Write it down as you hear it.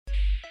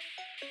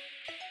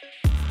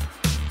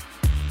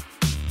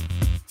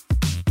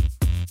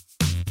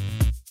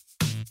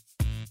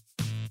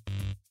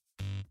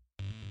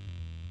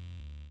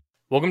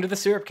Welcome to the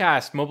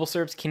Syrupcast, Mobile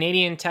Syrup's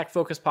Canadian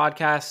tech-focused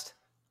podcast.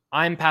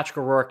 I'm Patrick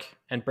O'Rourke,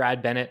 and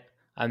Brad Bennett,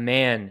 a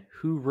man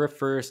who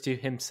refers to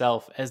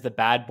himself as the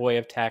bad boy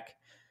of tech.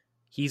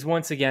 He's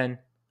once again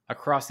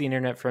across the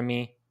internet from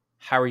me.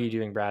 How are you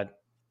doing, Brad?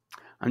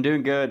 I'm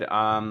doing good.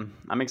 I'm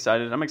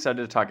excited. I'm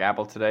excited to talk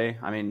Apple today.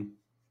 I mean,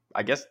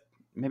 I guess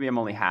maybe I'm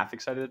only half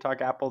excited to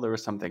talk Apple. There were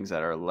some things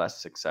that are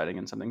less exciting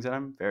and some things that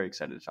I'm very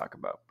excited to talk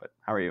about. But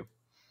how are you?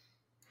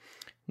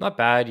 Not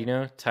bad,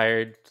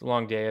 tired.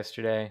 Long day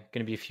yesterday.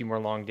 Going to be a few more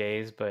long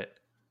days, but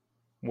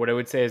what I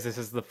would say is this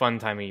is the fun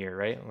time of year,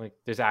 right? Like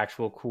there's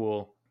actual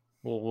cool,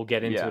 we'll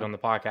get into it on the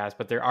podcast,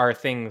 but there are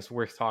things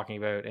worth talking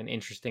about and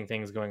interesting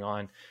things going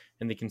on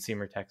in the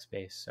consumer tech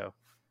space. So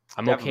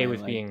I'm okay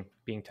with being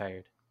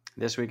tired.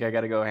 This week I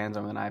got to go hands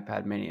on with an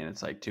iPad mini, and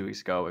it's like 2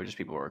 weeks ago, it was just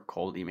people were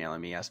cold emailing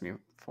me, asking me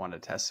if I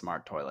wanted to test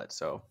smart toilets.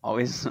 So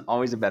always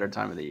a better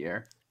time of the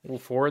year. Well,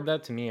 forward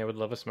that to me. I would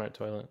love a smart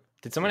toilet.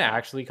 Did someone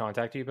actually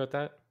contact you about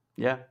that?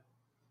 Yeah.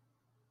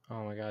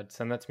 Oh my God!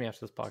 Send that to me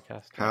after this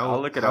podcast.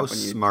 I'll look it up when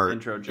you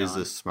intro John. Is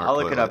this smart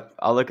toilet?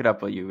 I'll look it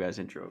up while you guys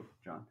intro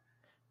John.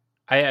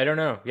 I don't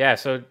know. Yeah,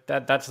 so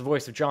that's the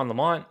voice of John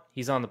Lamont.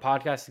 He's on the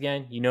podcast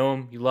again. You know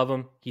him. You love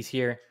him. He's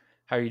here.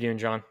 How are you doing,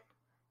 John?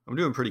 I'm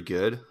doing pretty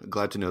good.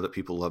 Glad to know that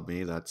people love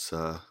me. That's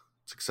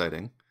it's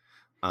exciting.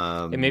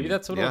 And maybe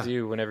that's what I'll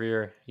do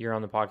whenever you're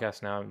on the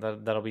podcast now.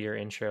 That'll be your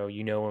intro.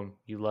 You know him.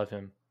 You love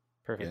him.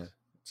 Perfect. Yeah,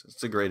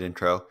 it's a great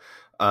intro.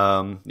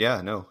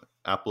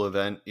 Apple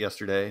event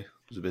yesterday.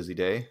 It was a busy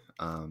day.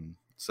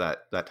 It's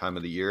that time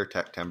of the year,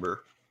 Techtember.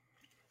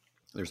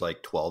 There's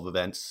like 12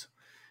 events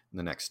in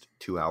the next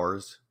 2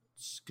 hours.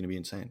 It's going to be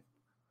insane.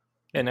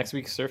 Yeah, next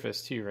week's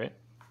Surface too, right?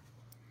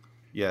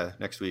 Yeah,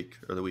 next week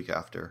or the week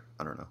after.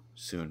 I don't know.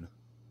 Soon.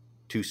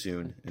 Too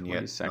soon, and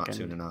yet not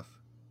soon enough.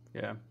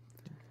 Yeah.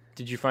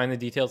 Did you find the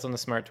details on the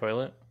smart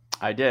toilet?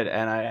 I did,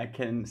 and I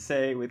can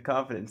say with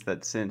confidence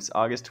that since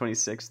August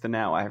 26th to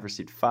now, I have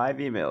received 5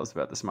 emails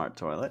about the smart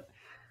toilet.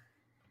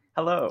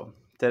 Hello.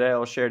 Today I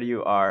will share to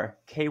you our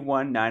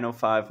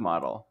K1905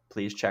 model.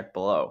 Please check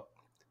below.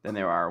 Then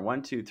there are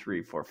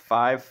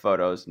 5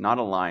 photos not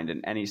aligned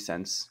in any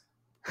sense.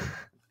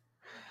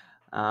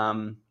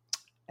 And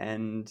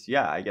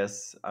yeah, I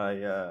guess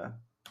I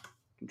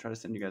can try to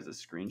send you guys a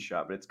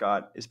screenshot,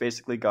 but it's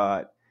basically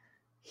got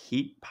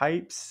heat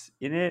pipes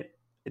in it.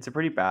 It's a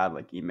pretty bad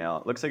email.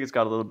 It looks like it's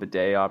got a little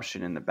bidet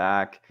option in the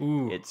back.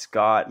 Ooh. It's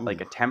got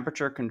a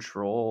temperature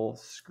control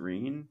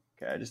screen.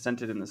 Okay, I just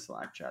sent it in the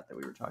Slack chat that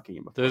we were talking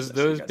about. Those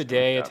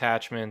bidet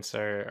attachments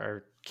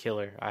are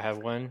killer. I have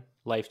one,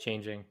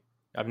 life-changing.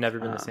 I've never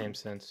been the same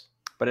since.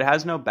 But it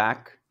has no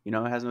back. It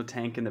has no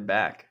tank in the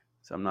back.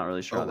 So I'm not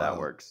really sure how that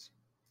works.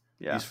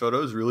 Yeah. These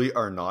photos really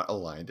are not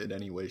aligned in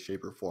any way,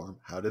 shape, or form.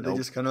 How did they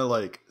just kind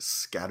of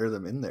scatter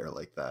them in there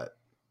like that?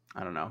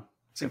 I don't know.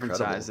 It's different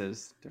incredible.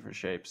 Sizes, different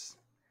shapes.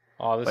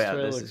 Oh, this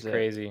toilet looks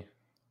crazy.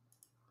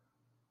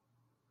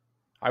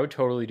 I would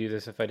totally do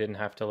this if I didn't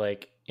have to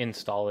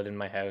install it in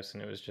my house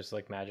and it was just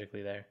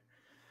magically there.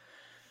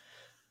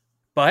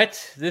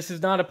 But this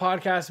is not a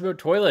podcast about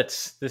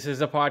toilets. This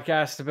is a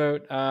podcast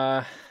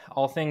about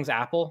all things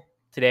Apple.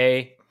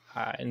 Today,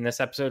 in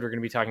this episode, we're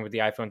going to be talking about the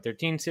iPhone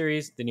 13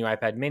 series, the new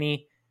iPad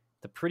mini,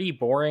 the pretty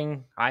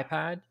boring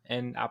iPad,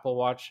 and Apple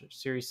Watch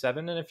Series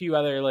 7, and a few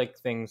other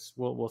things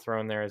we'll throw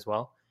in there as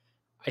well.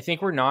 I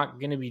think we're not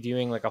going to be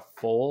doing a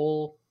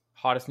full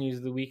hottest news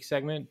of the week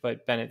segment,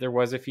 but Bennett, there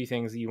was a few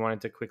things that you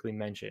wanted to quickly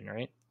mention,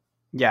 right?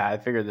 Yeah, I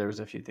figured there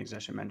was a few things I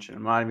should mention.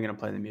 I'm not even going to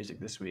play the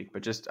music this week,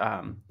 but just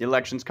the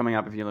election's coming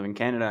up if you live in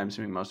Canada. I'm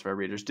assuming most of our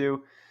readers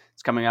do.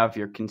 It's coming up if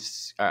you're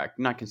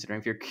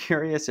if you're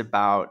curious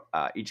about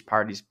each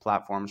party's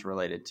platforms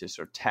related to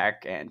sort of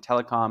tech and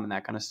telecom and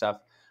that kind of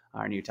stuff.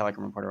 Our new telecom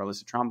reporter,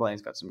 Alyssa Tremblay,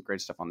 has got some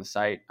great stuff on the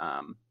site.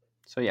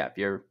 So yeah, if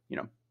you're,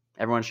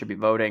 everyone should be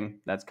voting.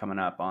 That's coming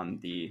up on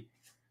the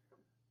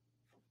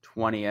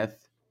 20th.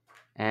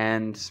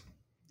 And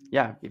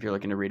yeah, if you're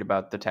looking to read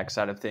about the tech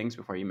side of things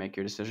before you make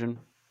your decision,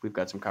 we've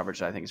got some coverage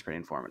that I think is pretty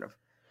informative.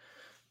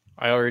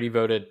 I already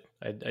voted.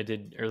 I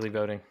did early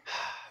voting.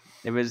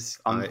 It was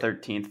on the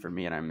 13th for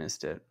me, and I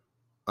missed it.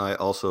 I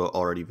also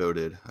already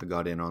voted. I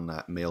got in on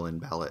that mail-in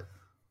ballot.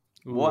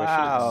 Ooh,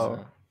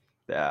 wow.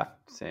 Yeah,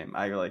 same.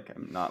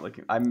 I'm not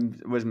looking. I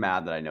was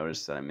mad that I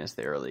noticed that I missed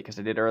the early because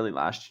I did early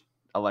last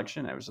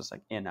election. I was just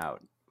in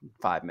out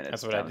 5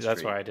 minutes.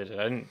 That's why I did it.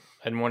 I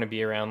didn't want to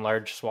be around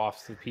large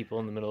swaths of people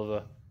in the middle of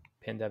a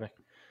pandemic.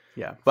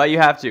 Yeah, but you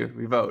have to.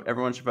 We vote.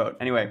 Everyone should vote.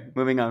 Anyway,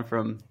 moving on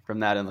from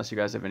that, unless you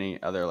guys have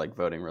any other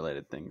voting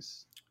related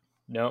things.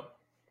 Nope.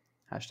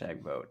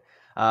 #vote.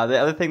 The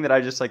other thing that I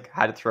just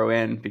had to throw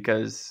in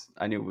because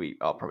I knew we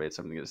all probably had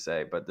something to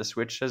say, but the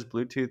Switch has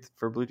Bluetooth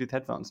for Bluetooth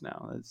headphones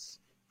now. It's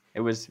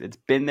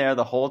been there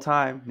the whole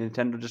time.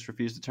 Nintendo just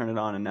refused to turn it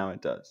on, and now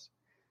it does.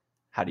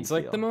 How do you feel?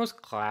 It's the most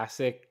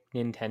classic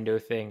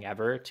Nintendo thing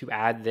ever to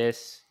add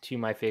this to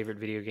my favorite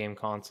video game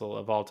console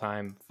of all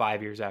time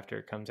 5 years after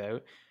it comes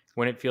out,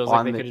 when it feels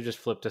like they could have just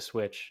flipped a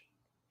switch.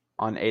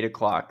 On 8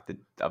 o'clock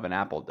of an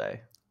Apple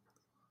day.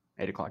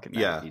 8 o'clock at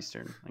night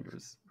Eastern. It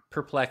was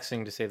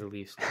perplexing to say the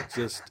least.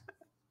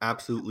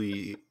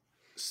 absolutely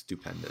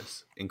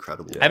stupendous,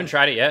 incredible. I haven't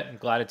tried it yet. I'm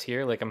glad it's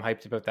here. Like, I'm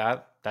hyped about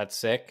that. That's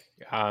sick.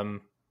 I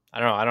don't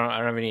know. I don't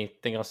have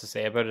anything else to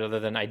say about it other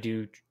than I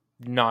do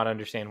not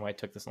understand why it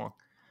took this long.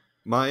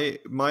 My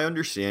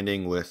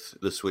understanding with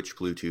the Switch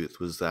Bluetooth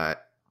was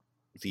that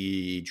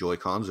the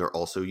Joy-Cons are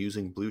also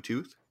using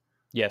Bluetooth.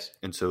 Yes.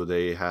 And so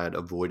they had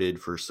avoided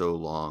for so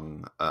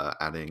long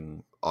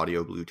adding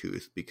audio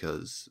Bluetooth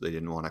because they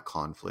didn't want to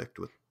conflict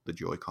with the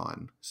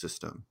Joy-Con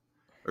system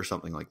or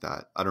something like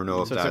that. I don't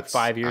know if So it that's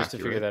took 5 years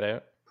accurate. to figure that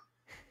out.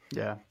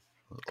 Yeah.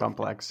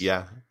 Complex.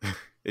 Yeah.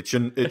 It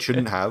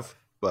shouldn't have,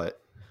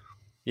 but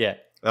Yeah.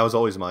 that was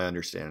always my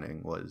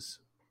understanding, was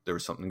there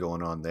was something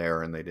going on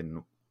there and they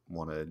didn't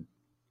want to,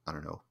 I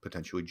don't know,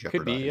 potentially jeopardize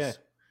Could be, yeah.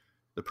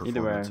 the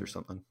Either way. performance or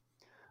something.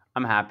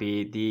 I'm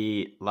happy.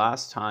 The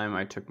last time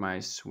I took my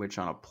Switch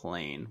on a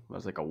plane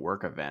was like a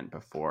work event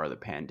before the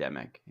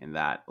pandemic in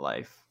that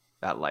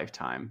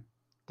lifetime.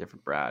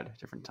 Different Brad,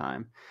 different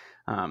time.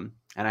 And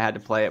I had to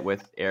play it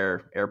with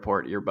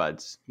airport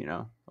earbuds,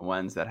 the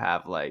ones that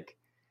have like,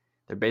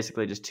 they're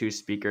basically just two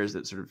speakers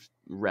that sort of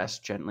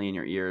rest gently in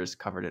your ears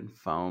covered in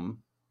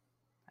foam.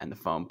 And the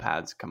foam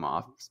pads come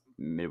off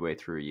midway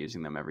through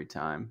using them every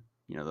time.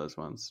 Those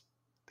ones.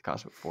 They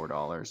cost about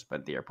 $4, but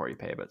at the airport you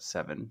pay about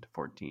 $7 to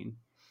 $14.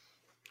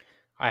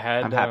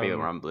 I'm happy that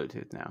we're on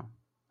Bluetooth now.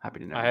 Happy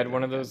to never. I had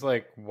one of those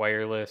like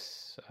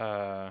wireless things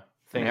that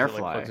like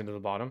plugs into the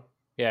bottom.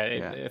 Yeah,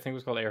 I think it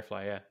was called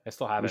Airfly. Yeah, I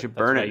still have it. We should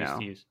burn it now.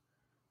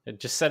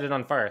 Just set it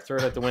on fire. Throw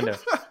it out the window.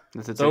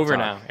 It's over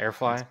now.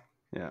 Airfly.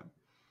 Yeah.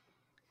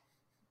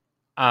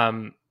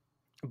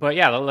 But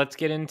yeah, let's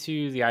get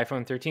into the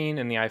iPhone 13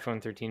 and the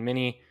iPhone 13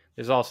 mini.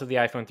 There's also the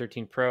iPhone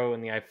 13 Pro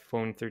and the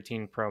iPhone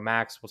 13 Pro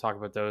Max. We'll talk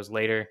about those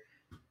later.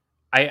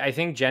 I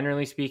think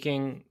generally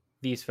speaking,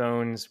 these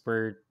phones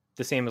were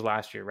the same as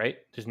last year, right?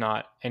 There's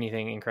not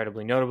anything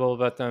incredibly notable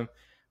about them.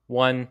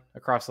 One,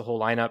 across the whole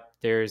lineup,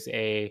 there's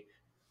a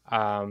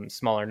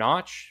smaller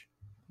notch.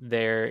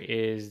 There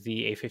is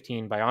the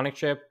A15 Bionic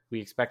chip. We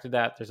expected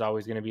that. There's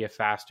always going to be a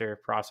faster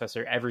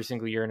processor every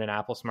single year in an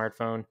Apple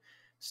smartphone.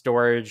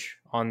 Storage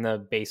on the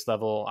base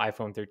level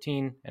iPhone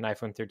 13 and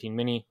iPhone 13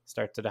 mini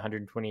starts at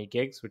 128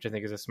 gigs, which I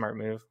think is a smart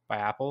move by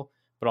Apple,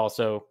 but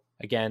also,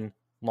 again,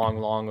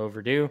 long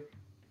overdue.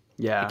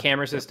 Yeah. The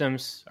camera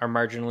systems are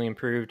marginally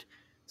improved,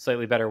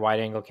 slightly better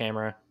wide angle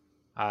camera,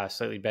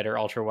 slightly better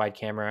ultra wide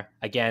camera.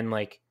 Again,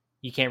 like,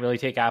 you can't really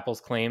take Apple's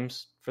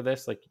claims for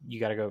this. Like, you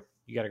gotta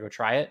go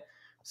try it.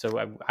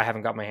 So I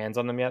haven't got my hands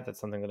on them yet.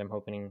 That's something that I'm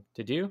hoping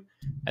to do.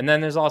 And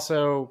then there's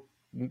also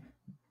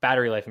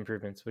battery life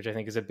improvements, which I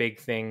think is a big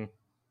thing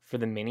for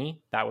the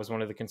mini. That was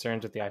one of the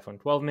concerns with the iPhone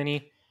 12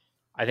 mini.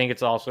 I think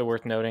it's also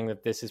worth noting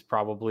that this is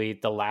probably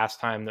the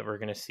last time that we're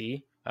going to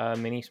see a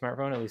mini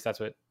smartphone. At least that's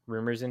what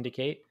rumors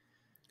indicate.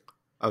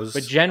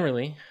 But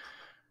generally,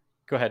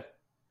 go ahead.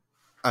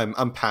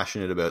 I'm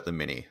passionate about the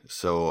mini,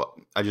 so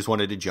I just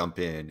wanted to jump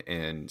in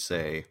and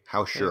say,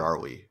 how sure are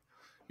we?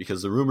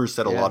 Because the rumors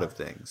said a lot of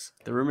things.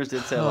 The rumors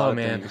did say a lot of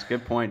things.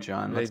 Good point,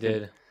 John. They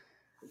did.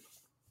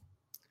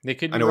 They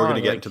could be I know wrong. We're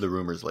going to get into the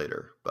rumors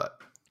later, but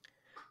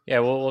yeah,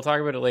 we'll talk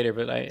about it later.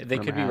 But they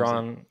could be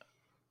wrong.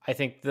 I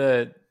think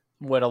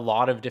what a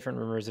lot of different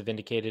rumors have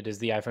indicated is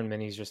the iPhone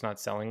mini is just not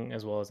selling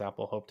as well as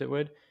Apple hoped it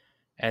would,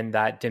 and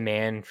that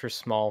demand for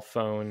small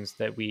phones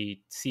that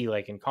we see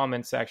like in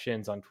comment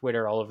sections on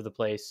Twitter all over the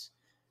place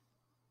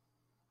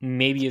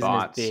maybe isn't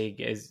as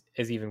big as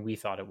even we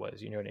thought it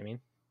was. You know what I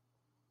mean?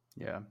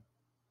 Yeah.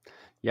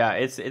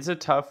 It's a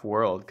tough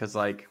world because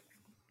like,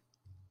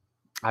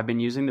 I've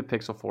been using the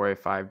Pixel 4a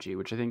 5G,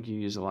 which I think you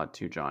use a lot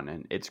too, John,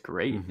 and it's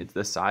great. Mm-hmm.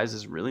 The size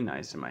is really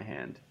nice in my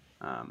hand,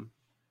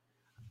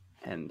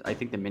 and I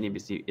think the mini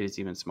is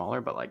even smaller.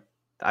 But like,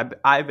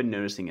 I've been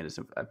noticing it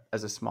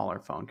as a smaller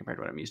phone compared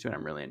to what I'm used to, and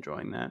I'm really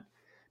enjoying that.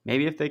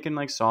 Maybe if they can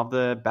like solve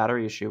the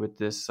battery issue with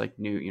this like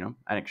new,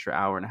 an extra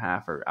hour and a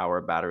half or hour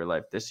of battery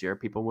life this year,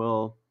 people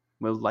will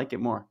like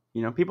it more.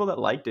 People that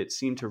liked it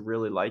seem to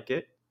really like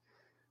it.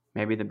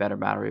 Maybe the better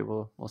battery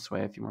will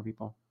sway a few more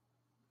people.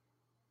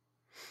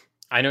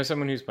 I know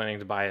someone who's planning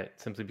to buy it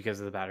simply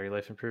because of the battery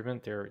life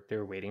improvement.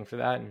 They're waiting for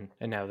that, and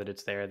now that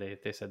it's there,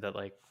 they said that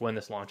like when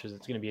this launches,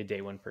 it's going to be a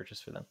day one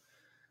purchase for them.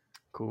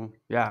 Cool.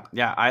 Yeah.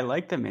 I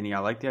like the mini. I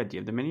like the idea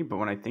of the mini, but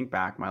when I think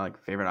back, my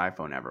like favorite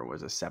iPhone ever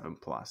was a 7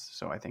 Plus.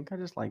 So I think I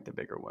just like the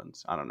bigger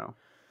ones. I don't know,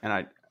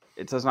 and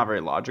it's not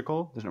very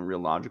logical. There's no real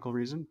logical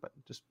reason, but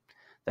just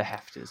the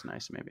heft is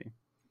nice. Maybe.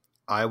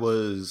 I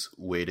was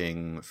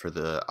waiting for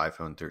the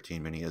iPhone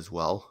 13 mini as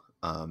well.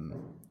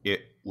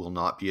 It will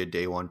not be a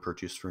day one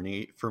purchase for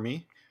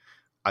me.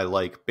 I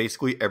like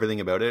basically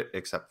everything about it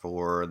except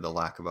for the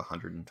lack of a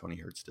 120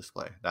 hertz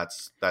display.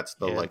 That's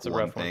the like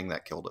one thing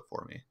that killed it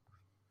for me.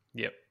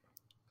 Yep.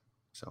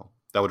 So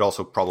that would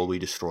also probably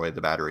destroy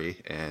the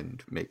battery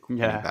and make any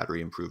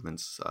battery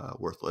improvements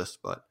worthless.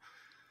 But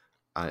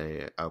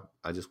I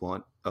just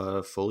want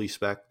a fully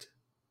spec'd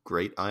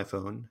great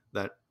iPhone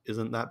that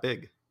isn't that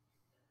big.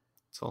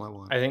 That's all I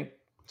want. I think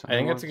I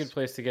think that's a good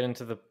place to get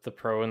into the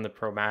Pro and the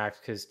Pro Max,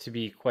 because to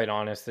be quite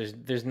honest,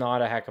 there's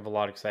not a heck of a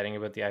lot exciting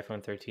about the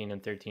iPhone 13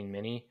 and 13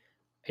 mini.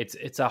 It's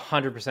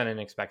 100% an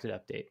expected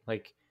update.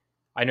 Like,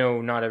 I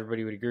know not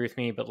everybody would agree with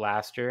me, but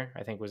last year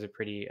I think was a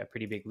pretty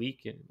big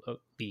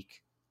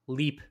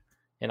leap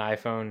in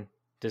iPhone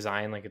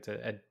design. Like, it's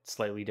a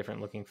slightly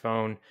different looking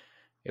phone.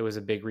 It was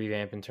a big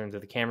revamp in terms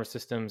of the camera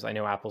systems. I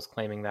know Apple's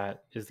claiming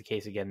that is the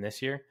case again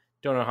this year.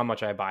 Don't know how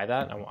much I buy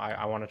that.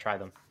 I want to try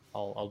them.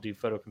 I'll do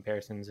photo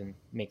comparisons and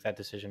make that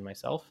decision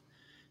myself.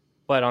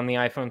 But on the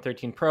iPhone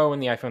 13 Pro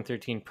and the iPhone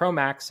 13 Pro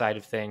Max side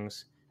of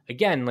things,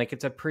 again, like,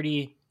 it's a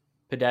pretty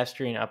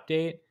pedestrian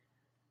update.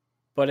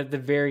 But at the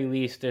very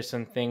least, there's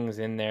some things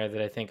in there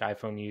that I think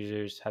iPhone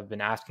users have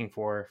been asking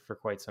for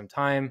quite some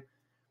time.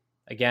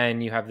 Again,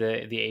 you have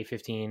the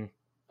A15.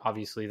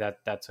 Obviously,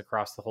 that's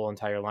across the whole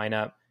entire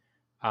lineup.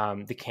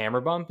 The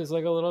camera bump is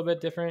like a little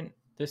bit different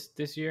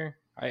this year.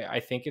 I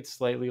think it's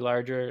slightly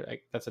larger.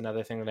 That's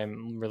another thing that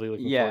I'm really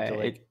looking forward to.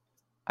 Like,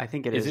 I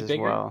think it is as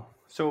bigger? well.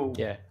 So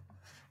yeah, It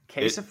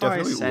Caseify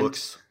definitely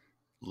looks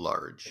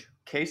large.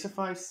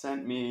 Caseify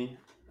sent me.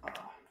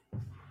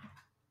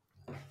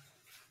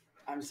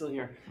 I'm still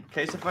here.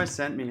 Caseify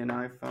sent me an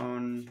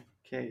iPhone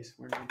case.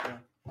 Where did it go?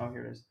 Oh,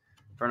 here it is.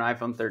 For an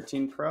iPhone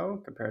 13 Pro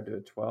compared to a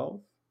 12.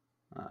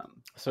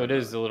 so it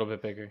is a little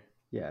bit bigger.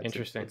 Yeah,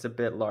 Interesting. It's a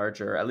bit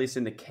larger, at least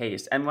in the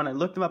case. And when I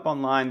looked them up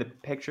online, the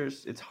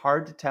pictures, it's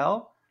hard to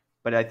tell,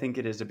 but I think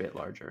it is a bit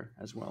larger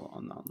as well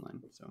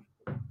online. So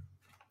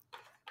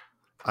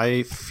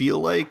I feel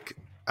like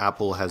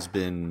Apple has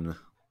been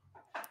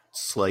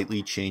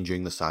slightly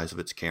changing the size of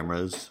its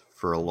cameras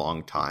for a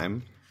long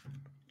time,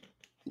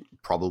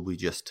 probably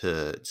just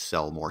to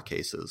sell more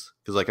cases.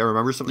 Because, like, I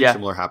remember something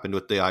similar happened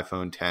with the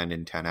iPhone 10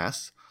 and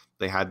 10s.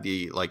 They had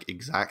the, like,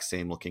 exact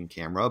same looking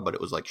camera, but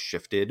it was, like,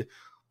 shifted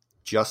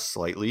just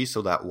slightly,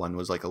 so that one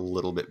was, like, a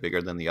little bit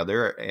bigger than the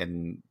other,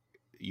 and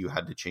you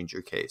had to change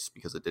your case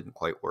because it didn't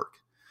quite work.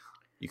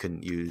 You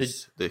couldn't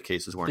use the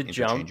cases weren't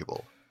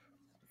interchangeable.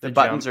 The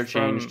buttons are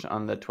changed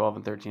on the 12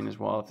 and 13 as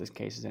well, if this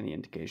case is any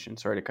indication.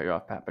 Sorry to cut you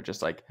off, Pat, but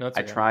just like,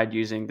 I tried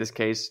using this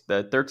case.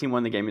 The 13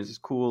 one they gave me is this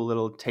cool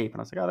little tape,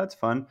 and I was like, oh, that's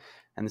fun.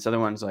 And this other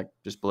one's like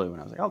just blue,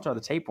 and I was like, I'll try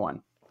the tape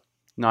one.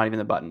 Not even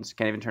the buttons.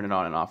 Can't even turn it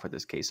on and off with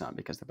this case on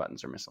because the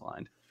buttons are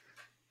misaligned.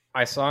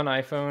 I saw an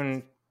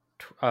iPhone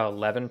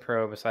 11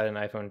 Pro beside an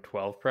iPhone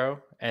 12 Pro,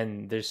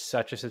 and there's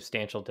such a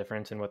substantial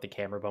difference in what the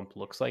camera bump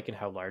looks like and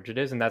how large it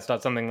is. And that's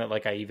not something that,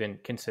 like, I even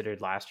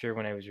considered last year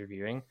when I was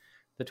reviewing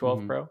the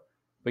 12 Pro.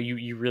 But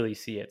you really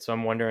see it. So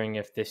I'm wondering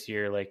if this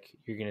year, like,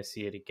 you're going to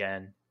see it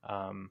again.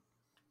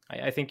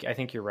 I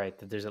think you're right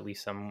that there's at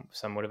least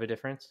somewhat of a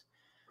difference.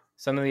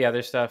 Some of the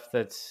other stuff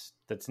that's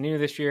new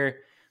this year,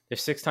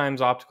 there's 6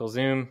 times optical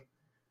zoom.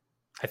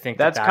 I think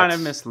that's kind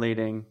of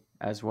misleading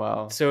as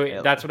well.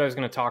 So that's what I was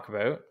going to talk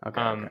about.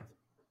 Okay.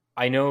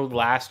 I know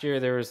last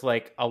year there was,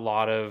 like, a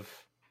lot of,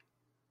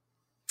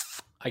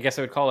 I guess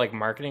I would call, like,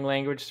 marketing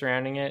language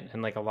surrounding it,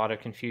 and, like, a lot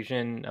of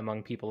confusion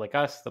among people like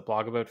us that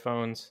blog about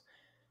phones.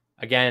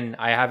 Again,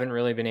 I haven't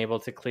really been able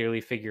to clearly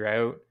figure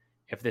out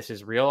if this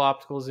is real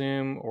optical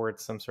zoom or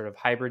it's some sort of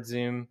hybrid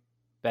zoom.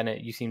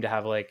 Bennett, you seem to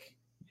have, like,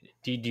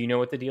 do you know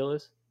what the deal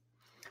is?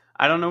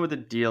 I don't know what the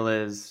deal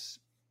is,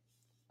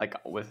 like,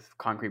 with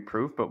concrete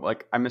proof, but,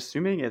 like, I'm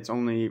assuming it's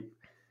only,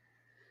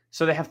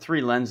 so they have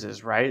 3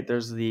 lenses, right?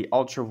 There's the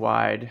ultra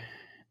wide,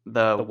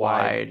 the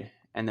wide,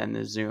 and then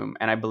the zoom.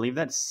 And I believe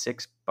that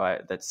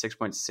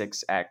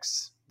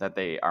 6.6x that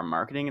they are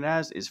marketing it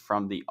as is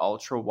from the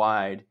ultra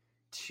wide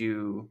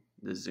to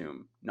the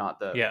zoom, not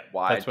the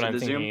wide that's what to I'm the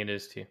thinking zoom, it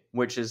is too.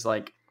 which is,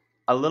 like,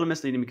 a little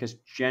misleading because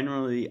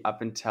generally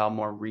up until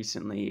more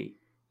recently,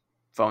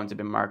 phones have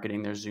been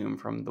marketing their zoom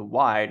from the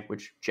wide,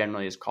 which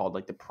generally is called,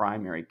 like, the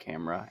primary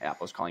camera.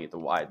 Apple's calling it the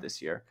wide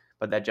this year,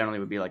 but that generally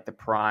would be like the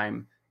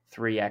prime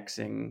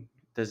 3xing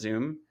the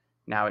zoom.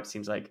 Now it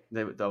seems like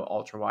the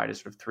ultra wide is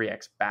sort of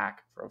 3x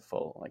back for a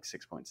full, like,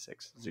 6.6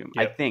 zoom.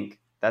 Yep. I think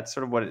that's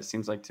sort of what it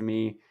seems like to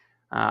me.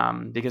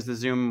 Because the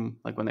zoom,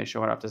 like, when they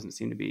show it off, doesn't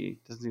seem to be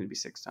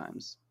 6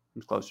 times.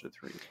 It's closer to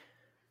 3.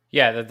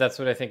 Yeah, that's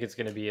what I think it's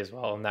going to be as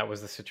well. And that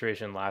was the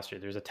situation last year.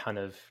 There's a ton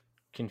of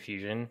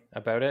confusion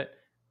about it.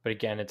 But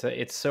again,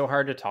 it's so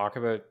hard to talk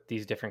about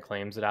these different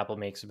claims that Apple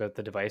makes about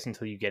the device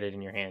until you get it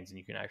in your hands and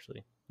you can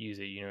actually use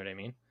it. You know what I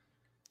mean?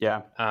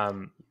 Yeah.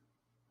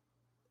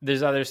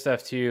 There's other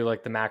stuff too,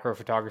 like the macro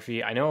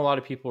photography. I know a lot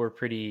of people were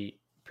pretty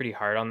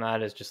hard on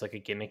that as just like a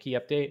gimmicky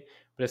update.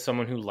 But as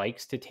someone who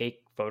likes to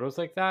take photos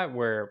like that,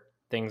 where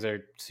things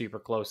are super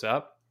close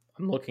up,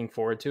 I'm looking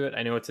forward to it.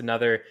 I know it's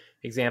another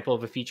example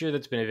of a feature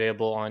that's been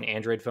available on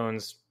Android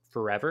phones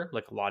forever,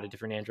 like a lot of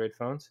different Android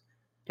phones.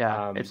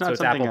 Yeah, it's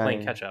not Apple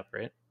playing catch up,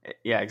 right?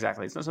 Yeah,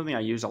 exactly. It's not something I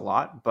use a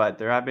lot, but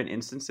there have been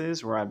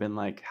instances where I've been,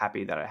 like,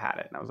 happy that I had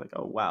it, and I was like,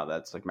 oh wow,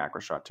 that's, like,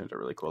 macro shot turns are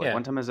really cool. Like,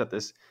 one time I was at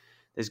this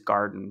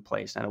garden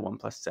place and I had a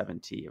OnePlus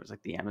 7T. It was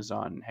like the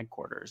Amazon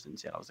headquarters in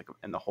Seattle. I was like,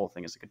 and the whole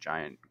thing is like a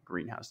giant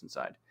greenhouse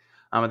inside.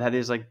 It had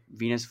this, like,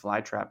 Venus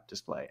flytrap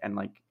display, and,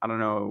 like, I don't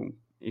know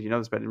if you know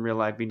this, but in real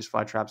life, Venus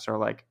flytraps are,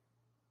 like,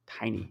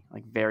 tiny,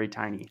 like very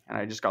tiny. And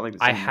I just got like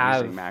this I amazing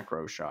have-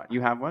 macro shot.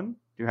 You have one?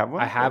 Do you have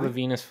one? I have a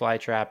Really? Venus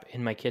flytrap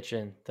in my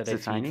kitchen that Is I it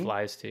feed tiny?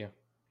 flies to.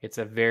 It's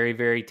a very,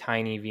 very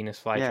tiny Venus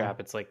flytrap. Yeah.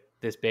 It's like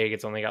this big.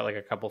 It's only got like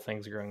a couple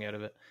things growing out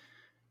of it.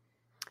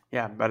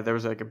 Yeah, but there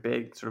was like a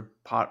big sort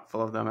of pot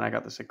full of them, and I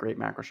got this like great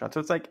macro shot. So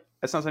it's like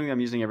it's not something I'm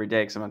using every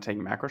day because I'm not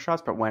taking macro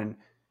shots. But when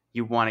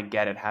you want to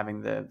get it,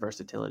 having the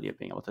versatility of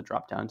being able to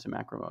drop down to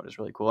macro mode is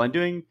really cool. And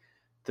doing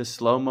the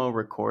slow mo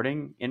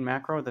recording in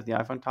macro that the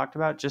iPhone talked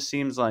about just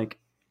seems like,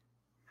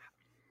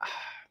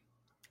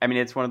 I mean,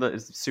 it's one of the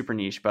it's super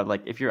niche, but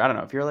like if you're I don't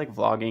know if you're like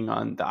vlogging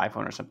on the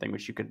iPhone or something,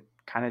 which you could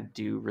kind of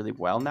do really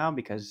well now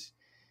because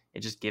it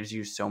just gives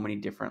you so many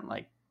different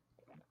like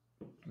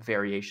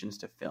variations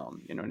to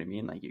film. You know what I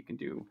mean? Like you can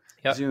do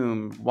Yep.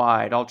 zoom,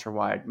 wide, ultra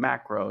wide,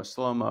 macro,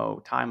 slow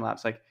mo, time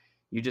lapse. Like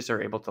you just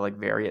are able to like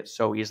vary it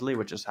so easily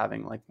with just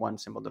having like one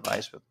simple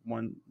device with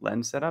one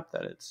lens setup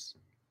that it's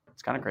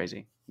kind of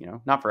crazy. You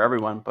know, not for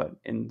everyone, but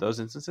in those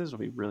instances, it'll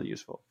be really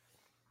useful.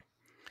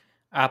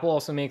 Apple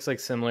also makes like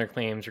similar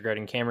claims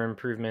regarding camera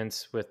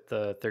improvements with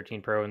the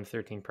 13 Pro and the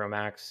 13 Pro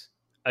Max.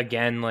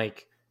 Again,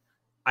 like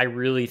I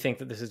really think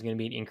that this is going to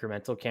be an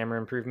incremental camera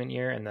improvement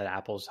year and that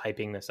Apple's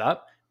hyping this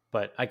up,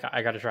 but I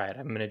got to try it.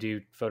 I'm going to do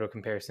photo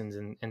comparisons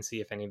and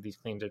see if any of these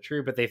claims are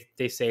true. But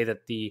they say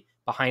that the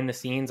behind the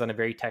scenes on a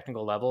very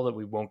technical level that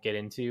we won't get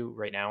into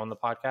right now on the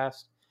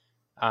podcast,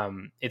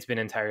 it's been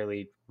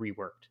entirely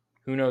reworked.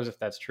 Who knows if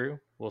that's true?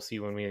 We'll see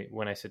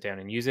when I sit down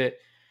and use it.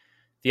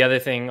 The other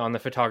thing on the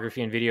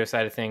photography and video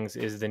side of things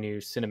is the new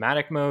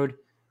cinematic mode.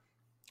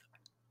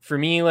 For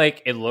me,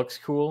 like it looks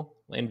cool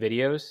in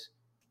videos.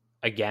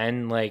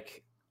 Again,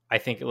 like I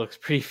think it looks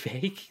pretty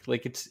fake.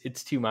 Like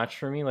it's too much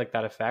for me, like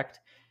that effect.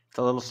 It's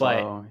a little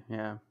slow.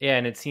 Yeah. Yeah,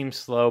 and it seems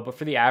slow, but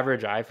for the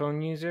average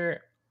iPhone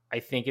user, I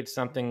think it's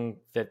something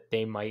that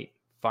they might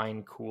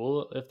find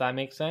cool, if that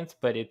makes sense.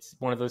 But it's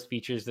one of those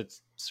features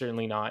that's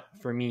certainly not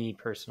for me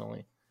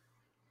personally.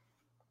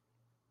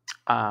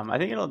 I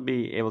think it'll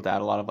be able to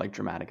add a lot of like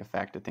dramatic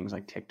effect to things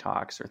like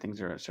TikToks or things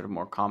that are sort of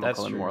more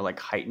comical and true. more like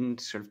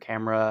heightened sort of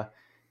camera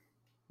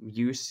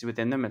use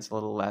within them. It's a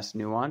little less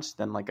nuanced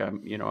than like a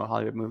a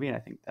Hollywood movie, and I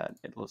think that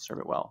it will serve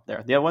it well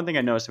there. The one thing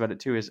I noticed about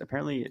it too is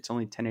apparently it's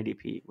only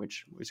 1080p,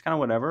 which is kind of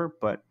whatever,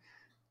 but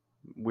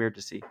weird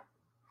to see.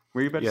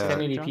 Were you about to say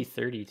something, 1080p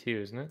 30 too,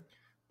 isn't it?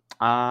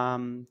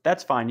 John?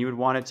 That's fine. You would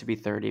want it to be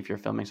 30 if you're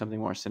filming something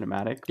more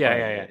cinematic.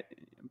 Yeah.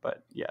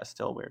 But yeah,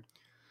 still weird.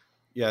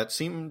 Yeah, it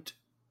seemed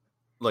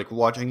like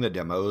watching the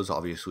demos,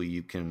 obviously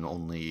you can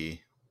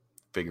only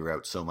figure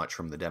out so much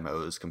from the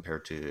demos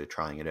compared to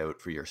trying it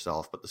out for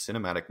yourself. But the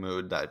cinematic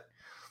mode, that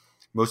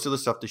most of the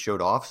stuff they showed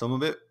off, some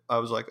of it, I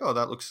was like, oh,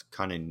 that looks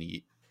kind of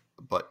neat.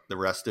 But the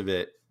rest of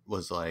it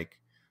was like,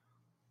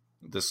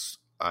 this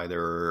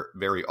either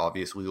very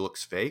obviously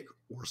looks fake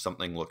or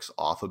something looks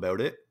off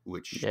about it,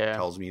 which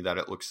tells me that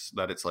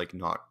it's like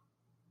not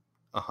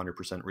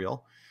 100%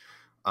 real.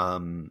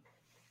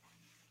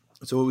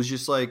 So it was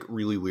just like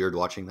really weird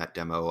watching that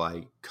demo.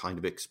 I kind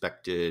of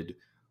expected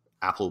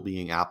Apple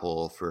being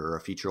Apple for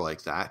a feature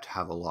like that to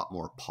have a lot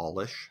more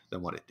polish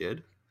than what it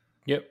did.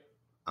 Yep.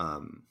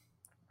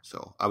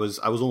 So I was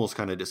almost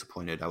kind of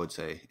disappointed, I would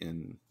say,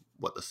 in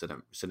what the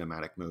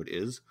cinematic mode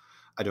is.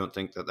 I don't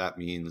think that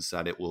means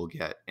that it will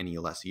get any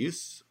less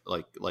use.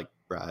 Like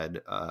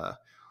Brad,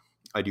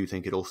 I do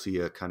think it'll see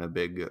a kind of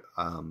big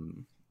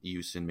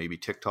use in maybe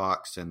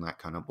TikToks and that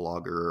kind of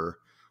blogger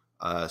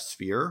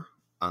sphere.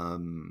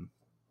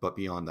 But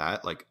beyond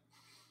that, like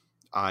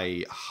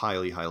I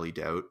highly, highly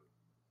doubt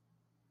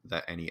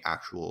that any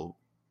actual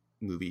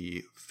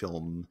movie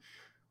film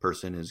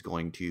person is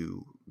going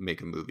to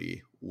make a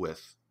movie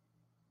with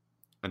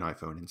an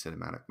iPhone in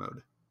cinematic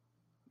mode.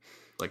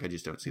 Like I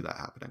just don't see that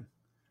happening.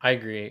 I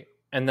agree.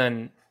 And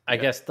then I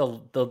guess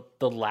the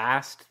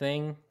last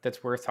thing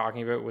that's worth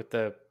talking about with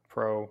the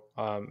Pro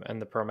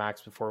and the Pro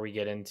Max before we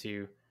get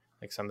into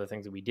like some of the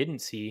things that we didn't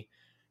see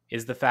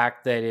is the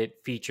fact that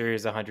it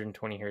features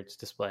 120 hertz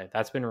display.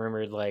 That's been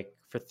rumored like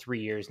for 3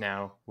 years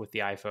now with the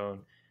iPhone.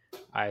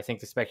 I think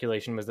the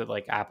speculation was that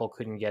like Apple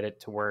couldn't get it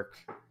to work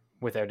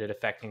without it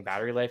affecting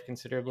battery life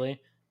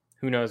considerably.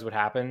 Who knows what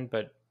happened,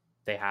 but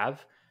they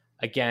have.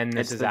 Again,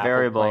 this it's is the Apple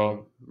variable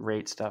playing...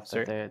 rate stuff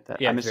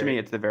Yeah, I'm assuming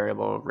it's the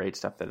variable rate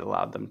stuff that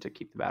allowed them to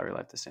keep the battery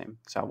life the same.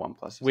 It's how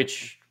OnePlus is.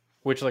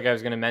 Which like I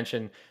was going to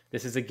mention,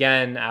 this is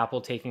again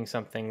Apple taking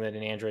something that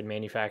an Android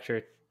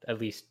manufacturer, at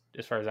least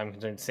as far as I'm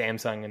concerned,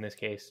 Samsung in this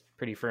case,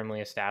 pretty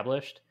firmly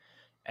established.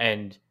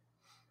 And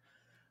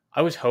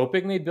I was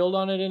hoping they'd build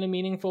on it in a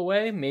meaningful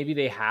way. Maybe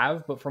they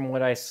have, but from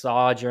what I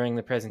saw during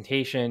the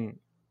presentation,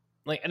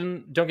 like,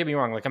 and don't get me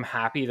wrong, like I'm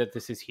happy that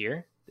this is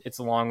here. It's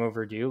long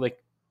overdue. Like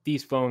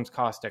these phones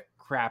cost a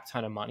crap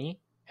ton of money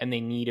and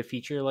they need a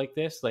feature like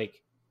this.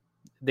 Like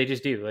they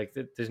just do. Like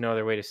there's no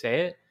other way to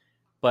say it.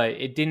 But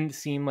it didn't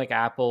seem like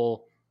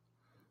Apple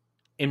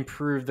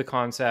improved the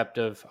concept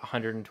of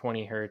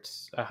 120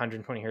 hertz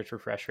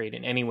refresh rate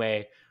in any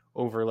way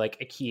over like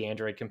a key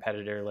Android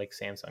competitor like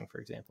Samsung, for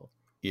example.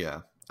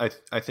 Yeah,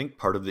 I think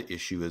part of the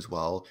issue as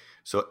well.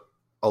 So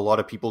a lot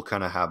of people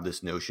kind of have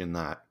this notion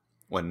that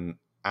when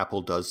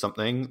Apple does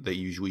something, they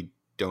usually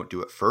don't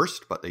do it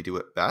first, but they do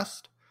it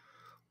best,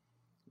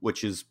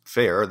 which is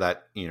fair.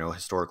 That,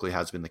 historically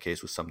has been the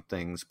case with some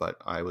things. But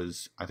I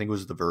think it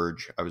was The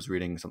Verge. I was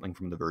reading something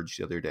from The Verge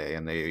the other day,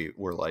 and they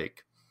were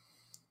like,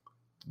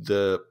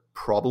 the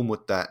problem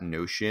with that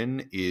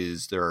notion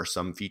is there are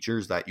some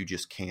features that you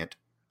just can't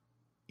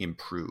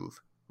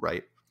improve,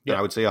 right? Yeah. And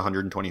I would say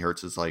 120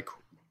 hertz is like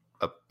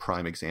a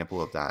prime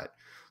example of that.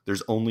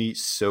 There's only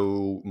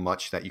so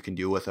much that you can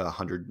do with a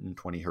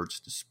 120 hertz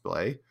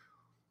display.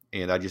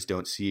 And I just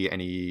don't see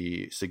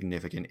any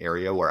significant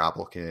area where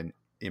Apple can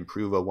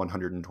improve a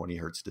 120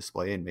 hertz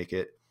display and make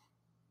it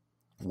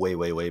way,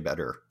 way, way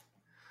better.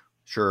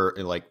 Sure,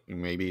 like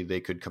maybe they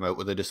could come out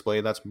with a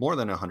display that's more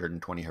than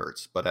 120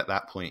 hertz, but at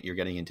that point you're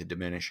getting into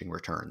diminishing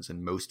returns.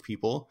 And most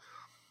people,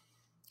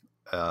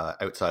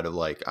 outside of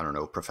like, I don't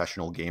know,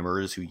 professional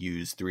gamers who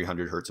use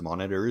 300 hertz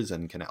monitors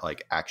and can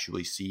like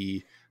actually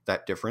see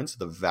that difference,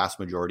 the vast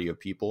majority of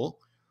people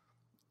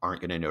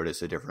aren't going to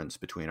notice a difference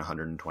between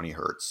 120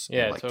 hertz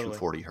and like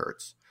 240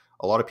 hertz.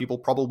 A lot of people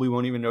probably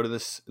won't even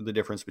notice the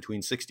difference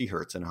between 60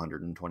 hertz and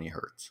 120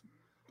 hertz.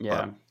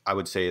 Yeah. But I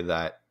would say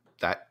that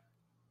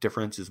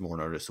difference is more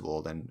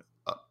noticeable than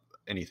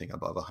anything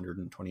above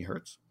 120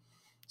 hertz.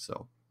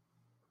 So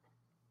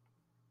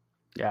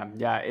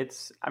yeah,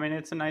 it's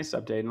a nice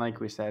update, and like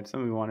we said,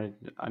 something we wanted.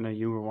 I know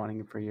you were wanting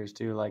it for years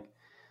too. Like,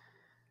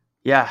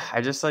 yeah,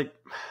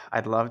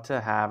 I'd love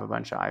to have a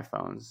bunch of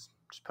iPhones,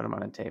 just put them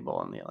on a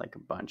table and like a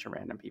bunch of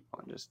random people,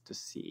 and just to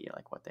see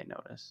like what they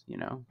notice,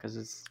 because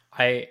it's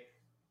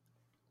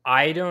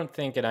I don't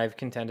think, and I've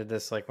contended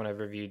this like when I've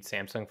reviewed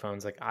Samsung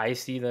phones, like I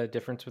see the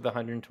difference with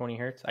 120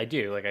 hertz. I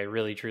do, like I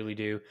really truly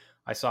do.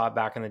 I saw it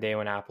back in the day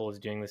when Apple was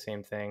doing the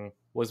same thing.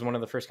 Was one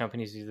of the first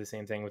companies to do the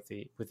same thing with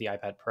the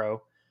iPad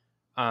Pro.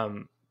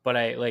 But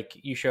I like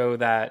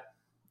I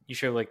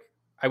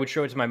would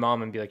show it to my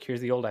mom and be like,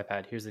 here's the old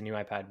iPad, here's the new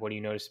iPad. What do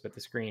you notice about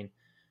the screen?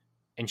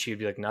 And she would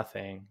be like,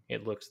 nothing.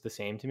 It looks the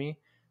same to me.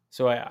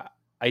 So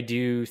I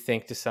do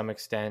think to some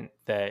extent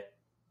that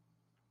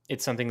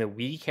it's something that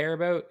we care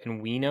about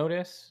and we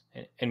notice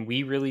and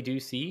we really do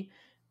see,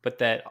 but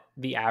that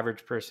the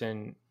average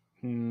person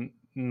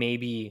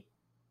maybe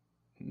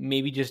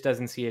just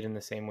doesn't see it in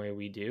the same way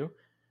we do.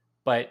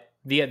 But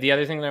the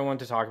other thing that I wanted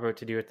to talk about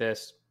to do with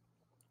this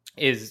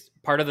is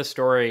part of the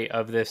story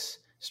of this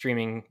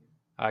streaming,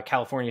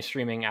 California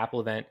streaming Apple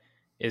event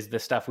is the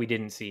stuff we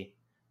didn't see.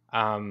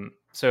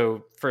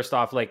 So first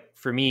off, like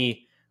for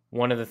me,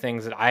 one of the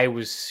things that I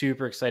was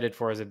super excited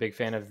for as a big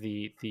fan of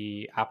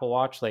the Apple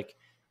Watch, like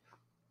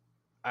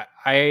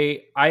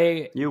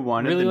you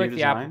wanted really the like new the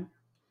design? Apple.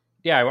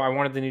 Yeah, I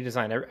wanted the new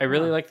design. I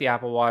really like the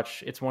Apple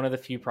Watch. It's one of the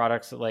few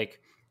products that like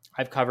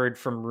I've covered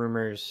from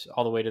rumors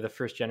all the way to the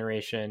first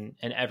generation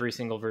and every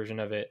single version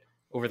of it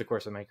over the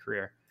course of my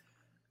career.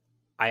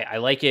 I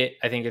like it.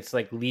 I think it's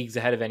like leagues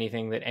ahead of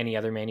anything that any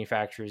other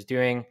manufacturer is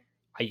doing.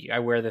 I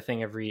wear the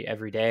thing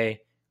every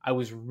day. I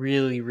was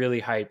really, really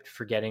hyped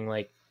for getting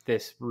like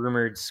this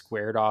rumored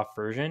squared off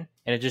version,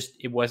 and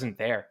it wasn't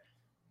there.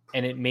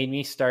 And it made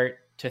me start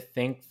to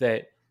think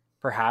that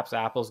perhaps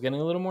Apple's getting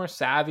a little more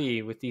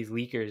savvy with these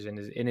leakers and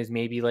is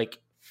maybe like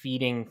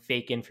feeding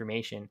fake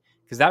information,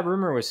 because that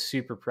rumor was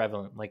super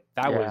prevalent. Like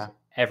that was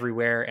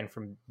everywhere and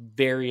from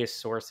various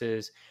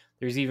sources.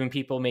 There's even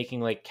people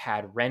making like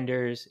CAD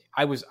renders.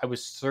 I was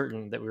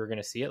certain that we were going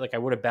to see it. Like I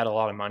would have bet a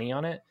lot of money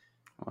on it,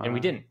 and we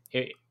didn't.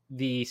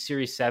 The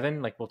Series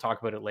 7, like we'll talk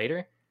about it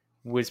later,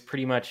 was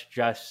pretty much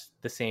just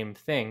the same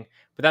thing.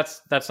 But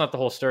that's not the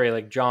whole story.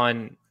 Like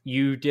John,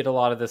 you did a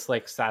lot of this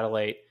like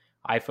satellite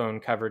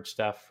iPhone coverage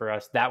stuff for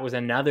us. That was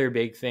another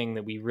big thing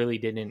that we really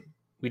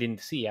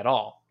didn't see at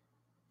all.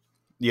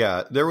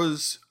 Yeah, there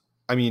was.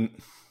 I mean,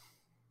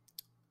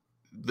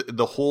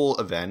 the whole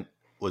event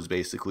was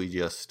basically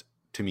just.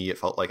 To me, it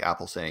felt like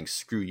Apple saying,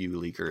 screw you,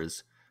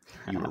 leakers.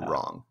 You were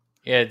wrong.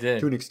 Yeah, it did.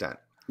 To an extent.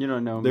 You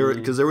don't know.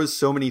 Because there was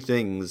so many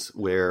things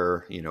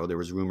where, there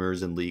was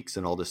rumors and leaks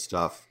and all this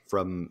stuff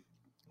from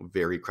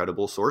very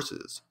credible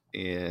sources.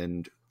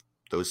 And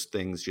those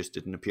things just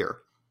didn't appear.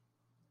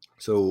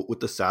 So with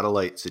the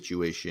satellite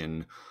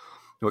situation,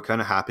 what kind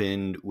of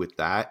happened with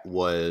that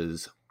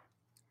was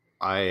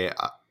I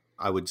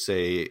would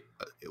say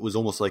it was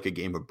almost like a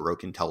game of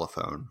broken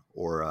telephone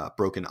or a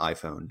broken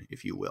iPhone,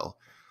 if you will.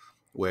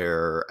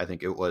 Where I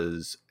think it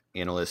was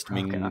analyst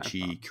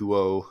Ming-Chi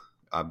Kuo.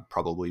 I'm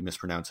probably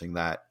mispronouncing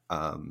that.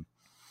 I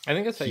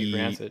think that's how you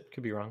pronounce it.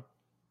 Could be wrong.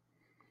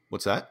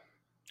 What's that?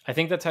 I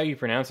think that's how you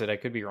pronounce it. I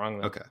could be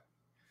wrong though. Okay.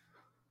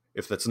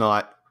 If that's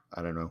not,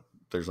 I don't know.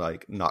 There's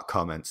like not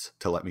comments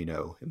to let me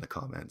know in the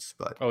comments,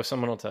 but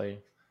someone will tell you.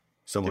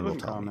 Someone will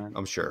tell me.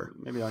 I'm sure.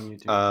 Maybe on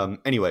YouTube.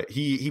 Anyway,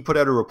 he put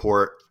out a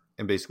report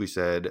and basically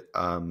said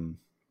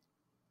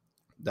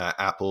that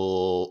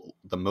Apple,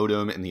 the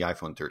modem in the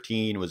iPhone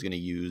 13 was going to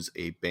use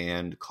a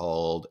band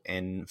called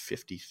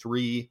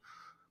N53,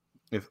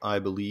 if I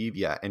believe.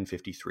 Yeah,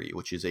 N53,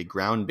 which is a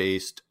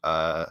ground-based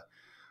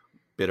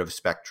bit of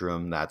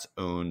spectrum that's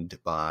owned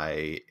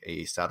by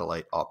a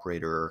satellite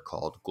operator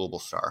called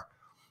Globalstar.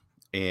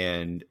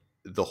 And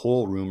the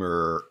whole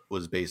rumor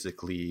was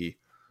basically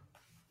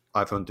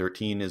iPhone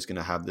 13 is going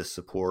to have this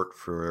support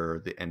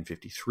for the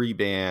N53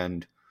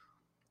 band,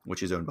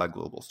 which is owned by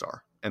Globalstar.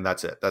 And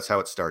that's it. That's how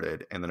it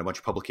started. And then a bunch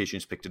of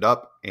publications picked it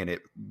up, and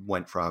it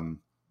went from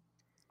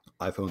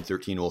iPhone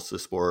 13 will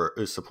support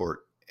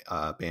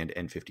band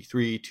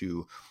N53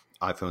 to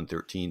iPhone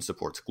 13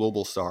 supports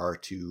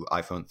Globalstar to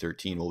iPhone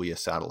 13 will be a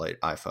satellite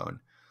iPhone.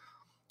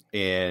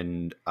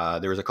 And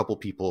there was a couple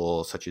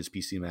people such as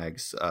PC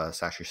Mag's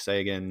Sasha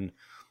Sagan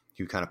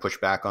who kind of pushed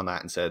back on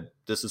that and said,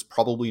 this is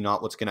probably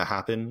not what's going to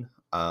happen.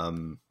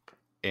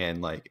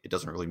 And like, it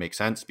doesn't really make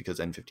sense because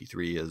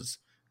N53 is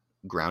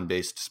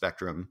ground-based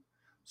spectrum.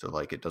 So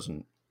like, it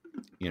doesn't,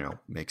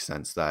 make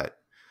sense that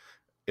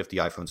if the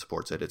iPhone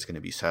supports it, it's going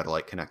to be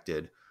satellite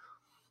connected.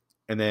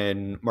 And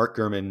then Mark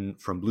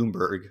Gurman from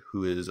Bloomberg,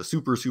 who is a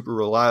super, super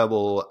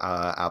reliable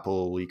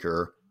Apple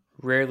leaker,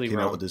 rarely came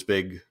wrong. out with this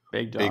big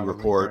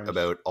report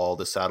about all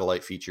the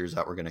satellite features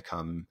that were going to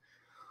come.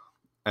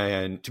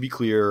 And to be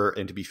clear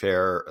and to be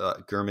fair,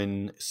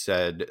 Gurman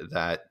said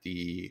that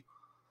the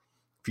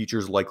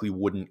features likely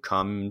wouldn't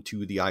come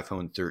to the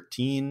iPhone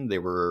 13. They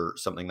were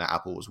something that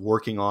Apple was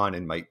working on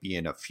and might be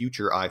in a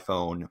future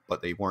iPhone,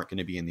 but they weren't going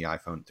to be in the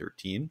iPhone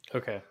 13.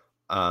 Okay.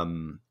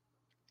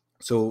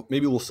 So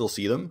maybe we'll still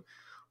see them,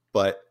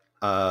 but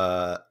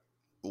now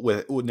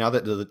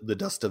that the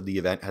dust of the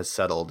event has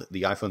settled,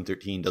 the iPhone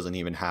 13 doesn't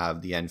even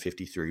have the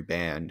N53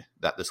 band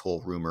that this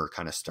whole rumor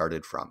kind of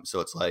started from.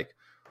 So it's like,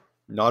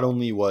 not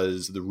only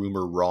was the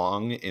rumor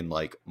wrong in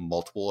like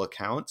multiple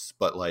accounts,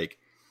 but like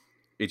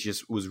it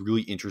just was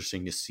really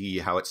interesting to see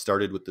how it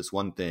started with this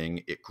one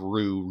thing. It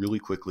grew really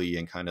quickly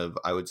and kind of,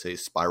 I would say,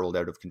 spiraled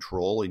out of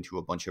control into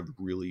a bunch of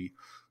really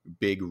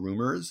big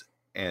rumors,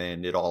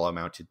 and it all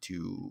amounted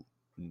to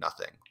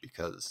nothing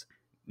because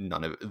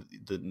none of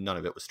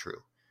it was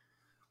true.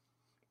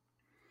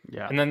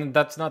 Yeah. And then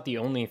that's not the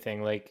only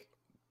thing. Like,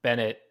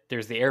 Bennett,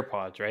 there's the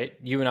AirPods, right?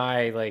 You and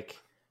I, like,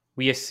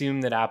 we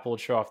assume that Apple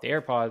would show off the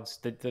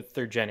AirPods, the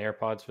third gen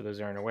AirPods, for those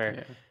who aren't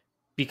aware,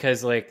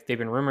 because like they've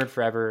been rumored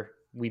forever.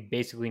 We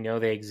basically know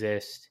they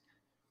exist,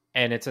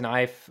 and it's an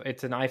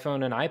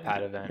iPhone and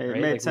iPad event. It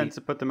right? made sense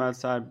to put them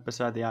outside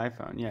beside the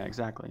iPhone. Yeah,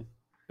 exactly.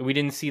 We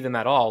didn't see them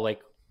at all.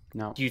 Like,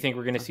 no. Do you think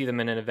we're going to see them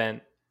in an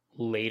event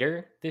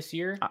later this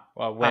year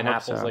when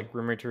Apple's like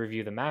rumored to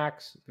reveal the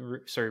Macs?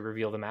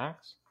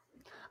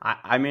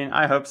 I mean,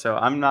 I hope so.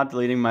 I'm not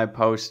deleting my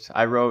post.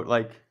 I wrote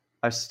like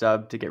a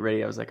stub to get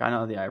ready. I was like, I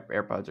know the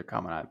AirPods are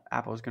coming.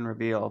 Apple's going to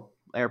reveal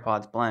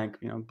AirPods blank,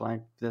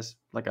 blank this,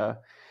 like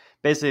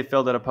basically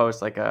filled out a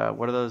post like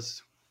what are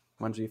those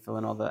ones where you fill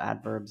in all the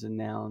adverbs and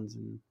nouns,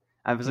 and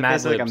I was like,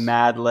 basically like a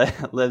mad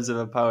libs of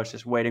a post,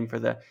 just waiting for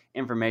the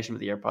information with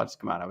the AirPods to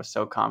come out. I was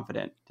so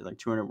confident. Did like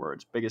 200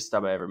 words, biggest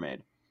stub I ever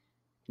made.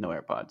 No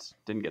AirPods.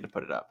 Didn't get to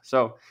put it up.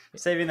 So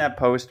saving that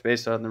post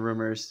based on the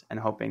rumors and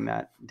hoping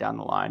that down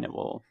the line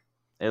it'll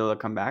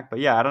come back. But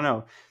yeah, I don't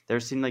know. There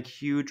seemed like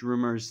huge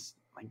rumors,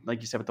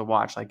 like you said with the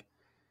watch, like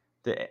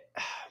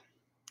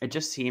it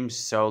just seems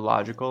so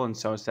logical and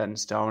so set in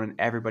stone, and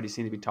everybody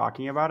seemed to be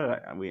talking about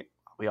it.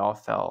 We all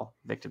fell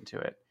victim to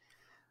it.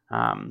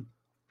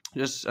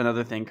 Just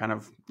another thing, kind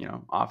of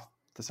off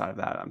the side of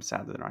that. I'm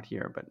sad that they're not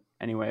here, but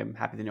anyway, I'm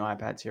happy the new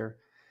iPad's here.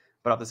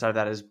 But off the side of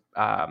that is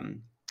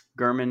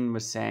Gurman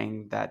was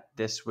saying that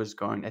this was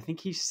going. I think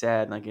he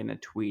said like in a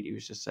tweet, he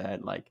was just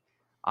said like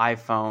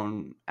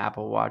iPhone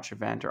Apple Watch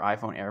event or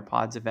iPhone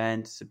AirPods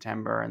event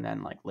September, and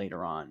then like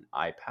later on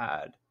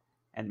iPad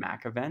and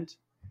Mac event.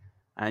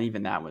 And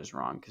even that was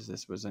wrong because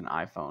this was an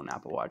iPhone,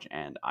 Apple Watch,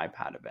 and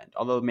iPad event.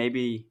 Although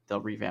maybe they'll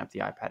revamp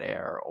the iPad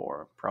Air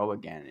or Pro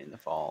again in the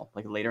fall,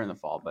 like later in the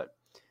fall. But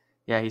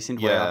yeah, he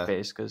seemed way off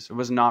base because it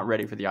was not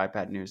ready for the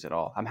iPad news at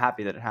all. I'm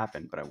happy that it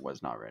happened, but I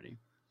was not ready.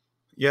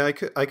 Yeah,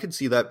 I could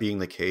see that being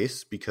the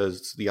case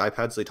because the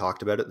iPads they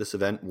talked about at this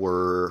event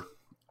were,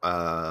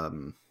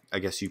 I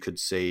guess you could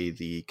say,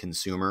 the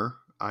consumer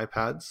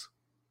iPads.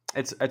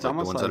 It's like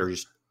almost the ones like that are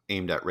just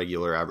aimed at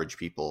regular average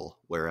people,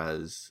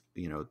 whereas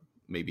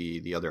maybe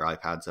the other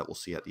iPads that we'll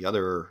see at the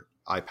other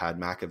iPad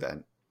Mac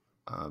event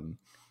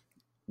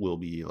will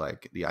be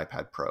like the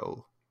iPad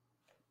Pro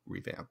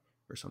revamp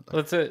or something.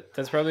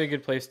 That's probably a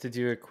good place to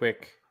do a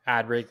quick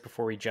ad break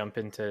before we jump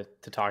into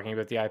talking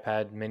about the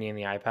iPad Mini and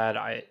the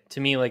iPad. To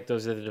me, like,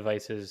 those are the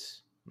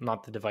devices,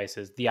 not the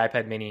devices. The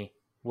iPad Mini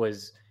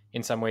was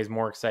in some ways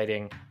more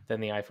exciting than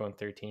the iPhone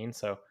 13.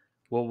 So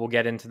we'll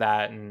get into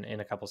that in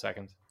a couple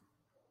seconds.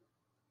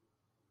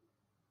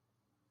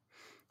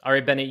 All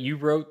right, Bennett, you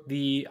wrote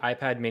the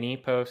iPad Mini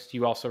post.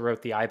 You also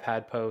wrote the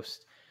iPad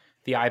post.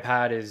 The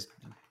iPad is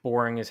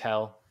boring as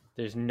hell.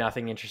 There's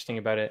nothing interesting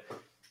about it.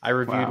 I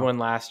reviewed one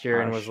last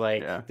year and was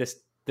like,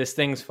 this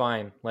thing's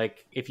fine.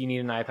 Like, if you need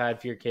an iPad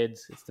for your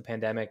kids, it's the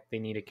pandemic. They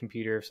need a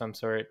computer of some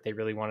sort. They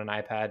really want an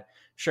iPad.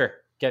 Sure,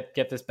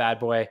 get this bad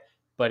boy,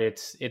 but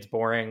it's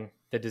boring.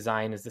 The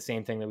design is the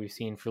same thing that we've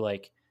seen for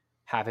like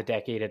half a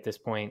decade at this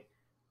point.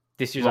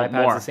 This year's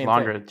iPad is the same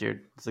longer, thing.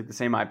 Dude. It's like the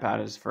same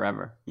iPad as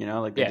forever.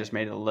 Like they just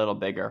made it a little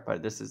bigger,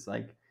 but this is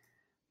like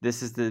Looks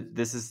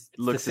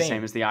the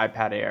same as the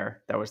iPad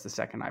Air. That was the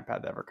second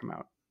iPad that ever come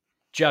out.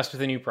 Just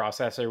with a new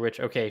processor, which,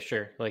 okay,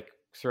 sure, like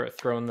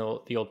throwing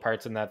the old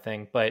parts in that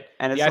thing, but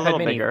And it's the a iPad little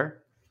Mini,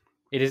 bigger.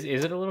 Is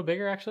it a little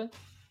bigger actually?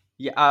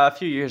 Yeah, a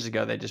few years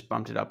ago they just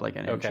bumped it up like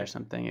an inch or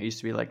something. It used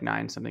to be like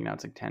 9 something, now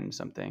it's like 10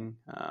 something.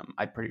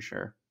 I'm pretty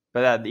sure,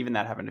 but even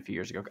that happened a few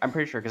years ago. I'm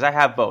pretty sure because I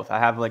have both. I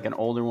have like an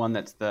older one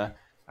that's the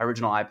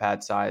original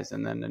iPad size,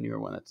 and then a newer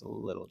one that's a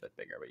little bit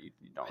bigger, but you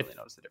don't really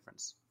notice the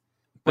difference.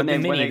 But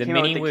when they came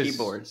out with the was...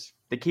 keyboards,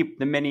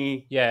 the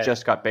Mini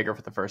just got bigger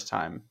for the first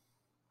time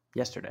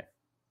yesterday.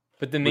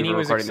 But the Mini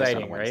was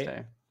exciting,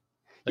 right?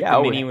 Like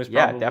the Mini was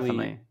probably,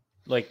 definitely.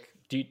 Like,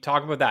 do you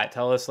talk about that?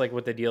 Tell us like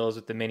what the deal is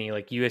with the Mini,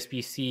 like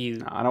USB-C.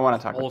 No, I don't want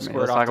to talk about the Mini.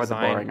 Let's talk about the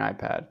boring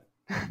iPad.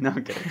 No,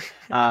 I'm kidding.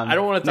 I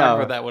don't want to talk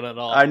about that one at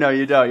all. I know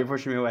you don't. You're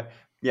pushing me away.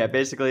 Yeah,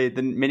 basically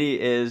the Mini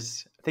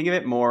is, think of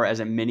it more as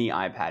a mini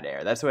iPad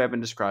Air. That's the way I've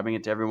been describing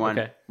it to everyone.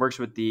 Okay. Works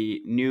with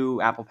the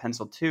new Apple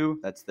Pencil 2.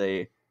 That's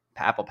the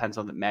Apple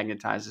Pencil that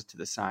magnetizes to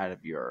the side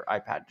of your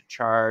iPad to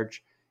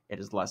charge. It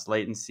has less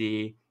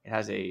latency. It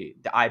has the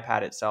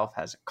iPad itself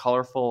has a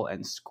colorful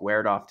and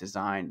squared off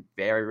design,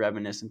 very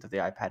reminiscent of the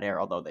iPad Air,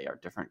 although they are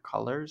different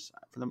colors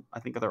for them. I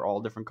think they're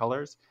all different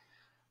colors,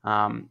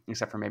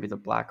 except for maybe the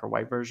black or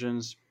white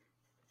versions.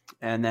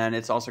 And then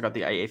it's also got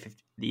the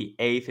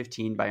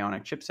A15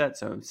 Bionic chipset,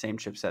 so same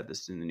chipset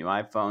that's in the new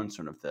iPhone,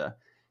 sort of the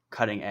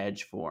cutting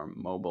edge for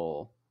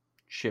mobile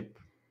chips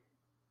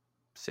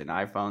in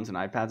iPhones and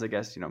iPads, I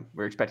guess.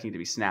 We're expecting it to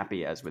be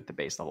snappy, as with the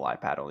base level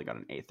iPad only got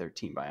an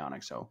A13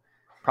 Bionic, so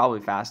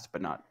probably fast,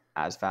 but not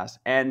as fast.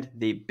 And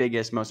the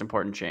biggest, most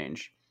important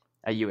change,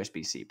 a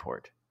USB-C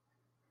port.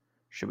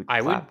 Should we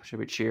clap? Should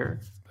we cheer?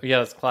 Yeah,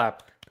 let's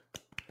clap.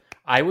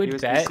 I would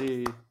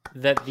USB-C. bet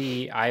that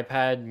the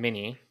iPad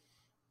Mini,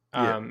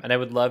 and I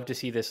would love to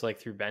see this like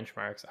through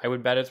benchmarks, I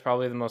would bet it's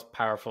probably the most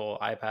powerful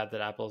iPad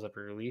that Apple's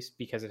ever released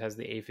because it has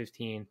the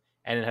A15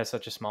 and it has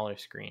such a smaller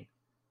screen.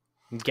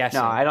 I'm guessing.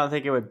 No, I don't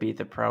think it would beat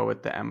the Pro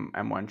with the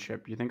M1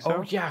 chip. You think so?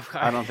 Oh, yeah.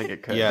 I don't think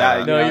it could.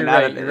 Yeah. You're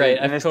right. You're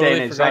right. I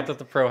totally forgot that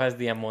the Pro has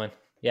the M1.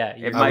 Yeah.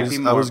 It might be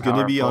more I was going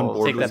to be on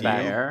board with you.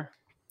 I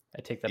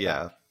take that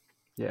back.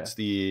 Yeah. It's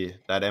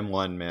that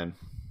M1, man.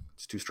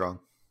 It's too strong.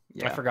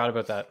 Yeah. I forgot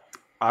about that.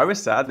 I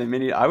was sad. The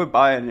Mini. I would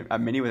buy a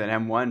Mini with an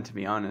M1, to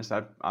be honest.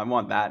 I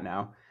want that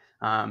now.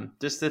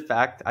 Just the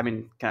fact, I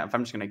mean, if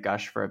I'm just going to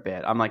gush for a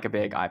bit, I'm like a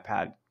big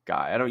iPad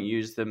guy. I don't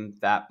use them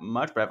that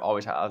much, but I've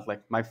always had,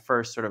 like, my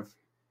first sort of,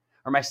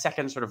 or my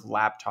second sort of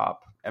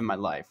laptop in my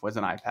life was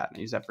an iPad. And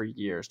I used that for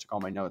years, took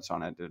all my notes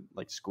on it, did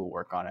like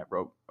schoolwork on it,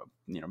 wrote,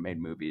 made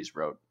movies,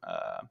 wrote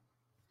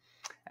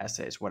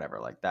essays, whatever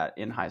like that.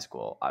 In high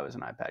school, I was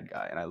an iPad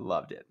guy and I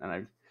loved it.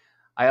 And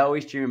I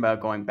always dream about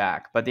going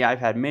back, but the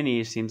iPad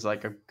Mini seems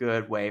like a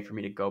good way for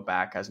me to go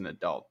back as an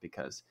adult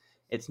because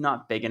it's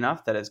not big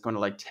enough that it's going to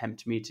like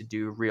tempt me to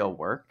do real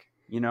work,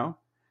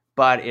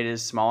 but it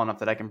is small enough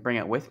that I can bring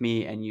it with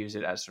me and use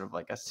it as sort of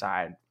like a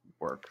side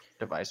work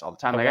device all the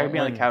time. Like I could be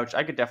on the couch.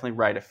 I could definitely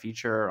write a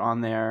feature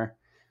on there.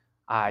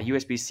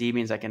 USB-C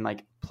means I can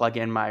like plug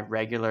in my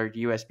regular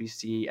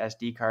USB-C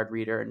SD card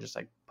reader and just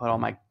like put all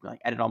my, like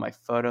edit all my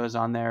photos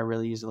on there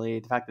really easily.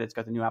 The fact that it's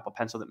got the new Apple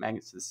Pencil that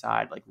magnets to the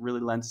side, like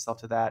really lends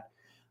itself to that.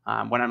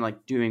 When I'm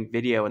like doing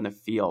video in the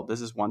field, this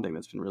is one thing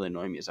that's been really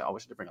annoying me is I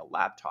always have to bring a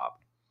laptop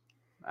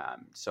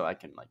so I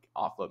can like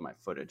offload my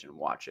footage and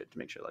watch it to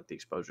make sure like the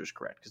exposure is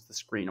correct because the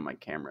screen on my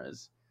camera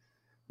is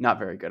not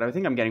very good. I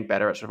think I'm getting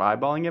better at sort of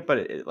eyeballing it, but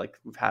it like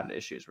we've had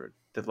issues where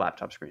the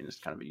laptop screen is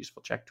kind of a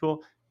useful check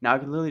tool. Now I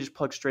can literally just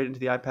plug straight into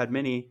the iPad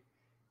Mini,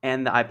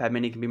 and the iPad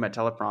Mini can be my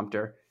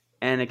teleprompter,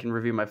 and it can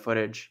review my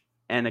footage,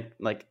 and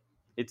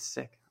it's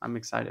sick. I'm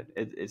excited.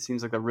 It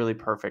seems like a really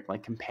perfect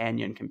like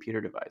companion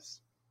computer device.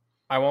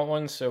 I want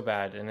one so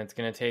bad, and it's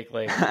gonna take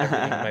like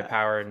everything in my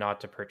power not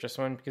to purchase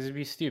one because it'd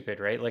be stupid,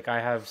 right? Like I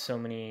have so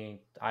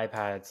many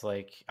iPads,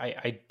 like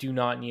I do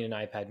not need an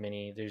iPad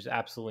Mini. There's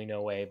absolutely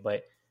no way,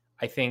 but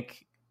I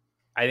think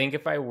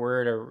if I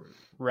were to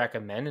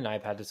recommend an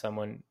iPad to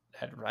someone,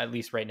 at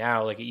least right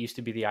now, like it used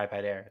to be the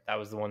iPad Air. That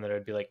was the one that I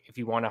would be like, if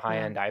you want a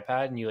high-end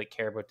iPad and you like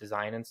care about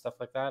design and stuff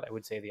like that, I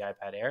would say the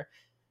iPad Air.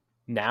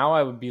 Now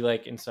I would be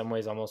like, in some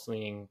ways, almost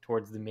leaning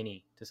towards the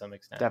Mini to some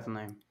extent.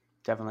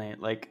 Definitely.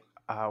 Like,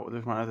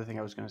 there's one other thing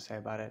I was going to say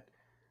about it.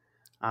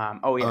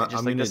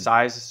 The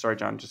size. Sorry,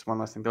 John. Just one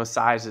last thing. Those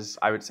sizes,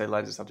 I would say,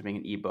 lends itself to being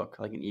an ebook,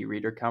 like an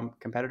e-reader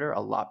competitor,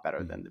 a lot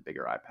better than the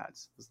bigger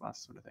iPads. This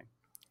last sort of thing.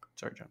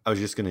 Sorry, John. I was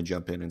just going to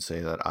jump in and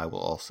say that I will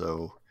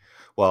also,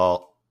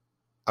 well,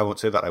 I won't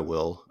say that I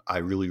will. I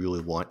really,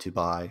 really want to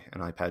buy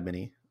an iPad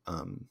Mini,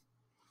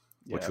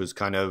 which was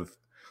kind of,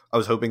 I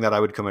was hoping that I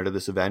would come out of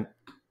this event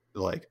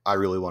like, I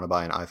really want to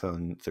buy an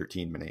iPhone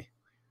 13 Mini.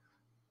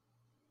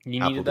 You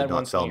Apple needed that did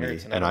not sell me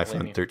an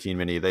iPhone 13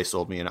 Mini. They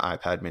sold me an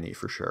iPad Mini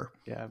for sure.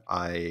 Yeah.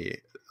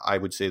 I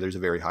would say there's a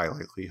very high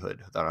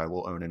likelihood that I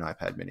will own an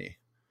iPad Mini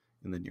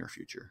in the near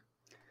future.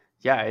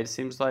 Yeah, it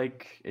seems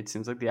like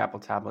the Apple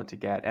tablet to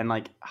get, and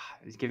like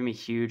it's giving me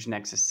huge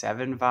Nexus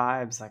 7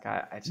 vibes. Like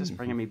it's just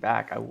bringing me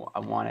back. I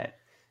want it.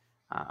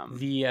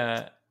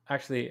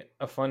 actually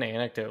a fun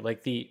anecdote.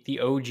 Like the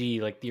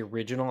OG, like the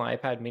original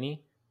iPad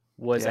Mini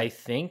was, Yeah. I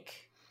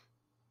think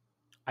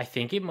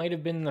it might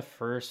have been the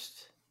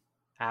first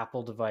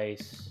Apple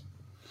device.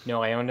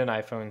 No, I owned an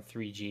iPhone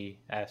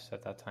 3GS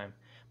at that time.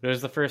 But it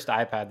was the first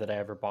iPad that I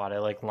ever bought. I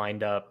like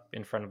lined up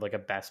in front of like a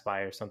Best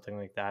Buy or something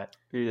like that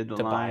You did the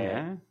to line, buy it.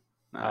 yeah?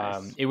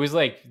 Nice. It was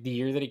like the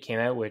year that it came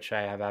out, which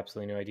I have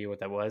absolutely no idea what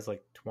that was,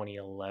 like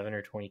 2011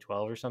 or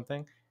 2012 or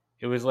something.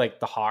 It was like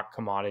the hot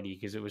commodity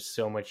because it was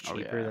so much Oh,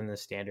 cheaper yeah. than the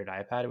standard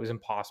iPad. It was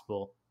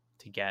impossible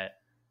to get.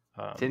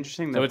 It's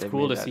interesting so that it's they've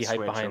cool made to that see hype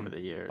switch behind over the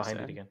years.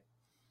 it again.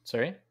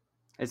 Sorry?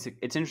 It's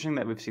interesting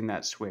that we've seen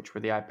that switch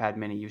where the iPad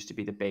Mini used to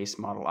be the base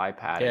model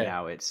iPad, and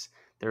now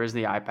there is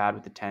the iPad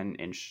with the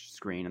 10-inch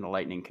screen and the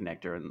Lightning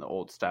connector and the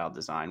old style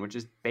design, which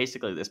is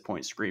basically at this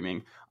point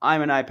screaming,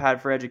 "I'm an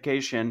iPad for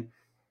education."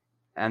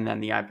 And then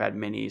the iPad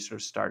Mini sort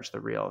of starts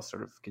the real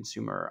sort of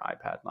consumer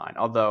iPad line.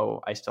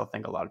 Although I still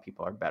think a lot of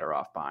people are better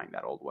off buying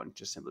that old one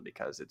just simply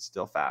because it's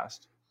still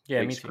fast. Yeah,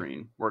 big me too.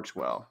 screen, works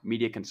well,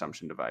 media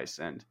consumption device,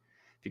 and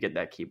if you get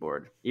that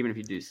keyboard, even if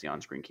you do see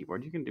on-screen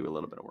keyboard, you can do a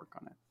little bit of work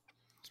on it.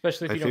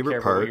 Especially if My you don't favorite care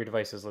about what part- your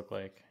devices look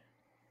like.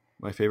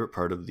 My favorite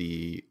part of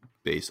the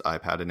base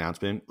iPad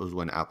announcement was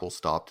when Apple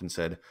stopped and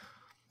said,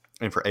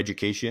 and for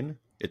education,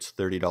 it's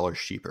 $30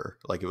 cheaper.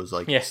 Like it was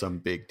like Yeah. some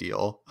big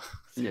deal.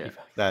 Yeah.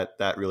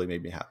 That really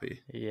made me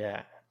happy.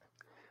 Yeah.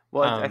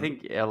 Well, I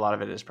think a lot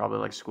of it is probably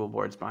like school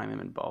boards buying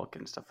them in bulk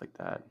and stuff like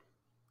that.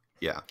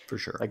 Yeah, for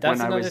sure. Like That's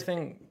when another I was,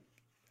 thing.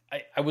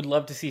 I would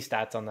love to see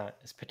stats on that,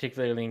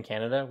 particularly in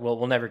Canada. Well,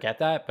 we'll never get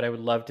that, but I would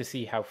love to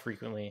see how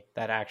frequently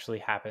that actually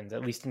happens,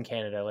 at least in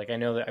Canada. Like I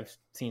know that I've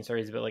seen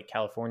stories about like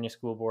California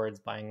school boards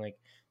buying like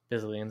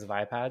bazillions of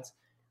iPads.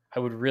 I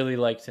would really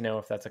like to know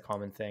if that's a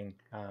common thing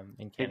in I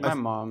think Canada. my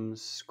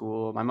mom's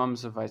school, my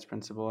mom's a vice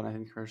principal, and I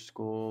think her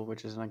school,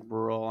 which is in like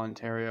rural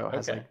Ontario,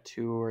 has Okay. like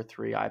 2 or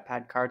 3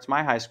 iPad carts.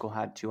 My high school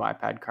had 2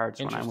 iPad carts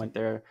when I Interesting. went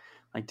there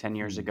like 10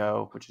 years Hmm.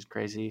 ago, which is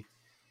crazy.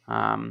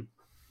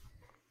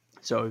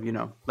 So, you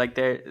know, like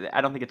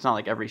I don't think it's not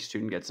like every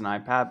student gets an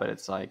iPad, but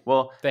it's like,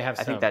 well, They have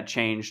I think some. that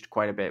changed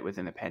quite a bit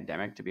within the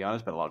pandemic, to be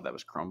honest, but a lot of that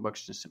was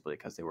Chromebooks just simply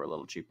because they were a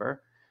little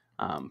cheaper.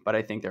 But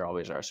I think there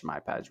always are some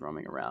iPads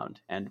roaming around.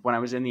 And when I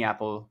was in the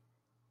Apple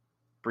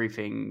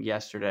briefing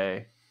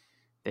yesterday,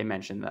 they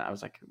mentioned that I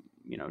was like,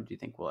 you know, do you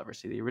think we'll ever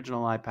see the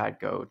original iPad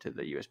go to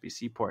the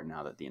USB-C port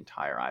now that the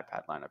entire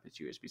iPad lineup is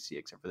USB-C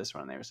except for this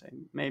one? And they were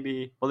saying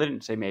maybe. Well, they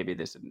didn't say maybe.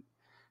 They said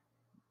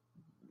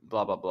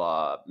blah, blah,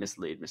 blah,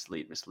 mislead.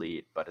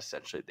 But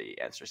essentially the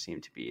answer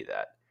seemed to be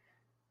that,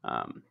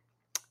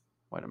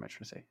 what am I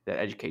trying to say? That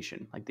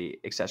education, like the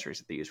accessories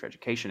that they use for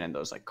education and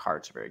those like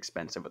carts are very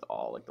expensive with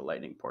all like the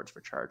lightning ports for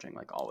charging,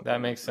 like all of That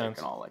them, makes they sense.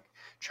 can all like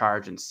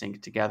charge and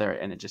sync together.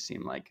 And it just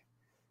seemed like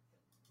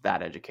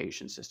that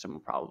education system will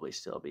probably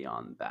still be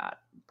on that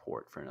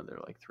port for another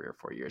like 3 or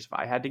 4 years if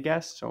I had to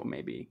guess. So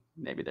maybe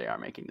they are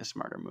making the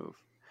smarter move.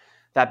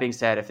 That being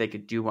said, if they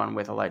could do one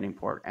with a lightning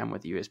port and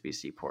with a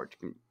USB-C port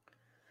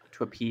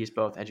to appease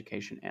both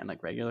education and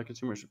like regular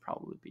consumers would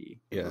probably be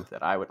a move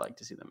that I would like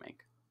to see them make.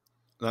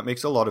 That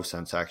makes a lot of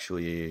sense,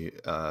 actually,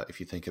 if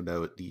you think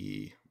about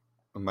the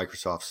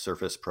Microsoft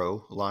Surface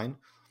Pro line,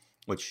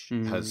 which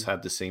has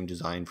had the same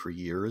design for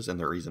years. And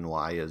the reason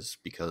why is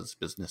because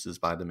businesses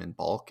buy them in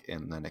bulk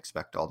and then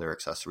expect all their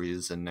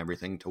accessories and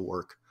everything to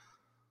work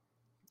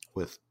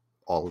with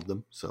all of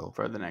them. So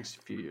for the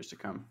next few years to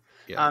come.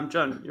 Yeah.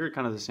 John, you're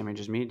kind of the same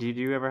age as me. Did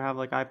you ever have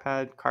like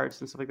iPad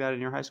carts and stuff like that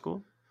in your high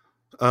school?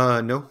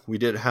 No, we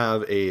did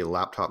have a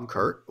laptop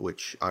cart,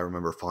 which I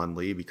remember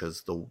fondly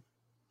because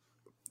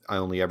I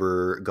only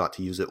ever got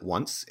to use it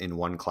once in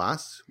one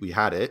class. We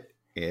had it,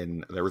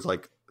 and there was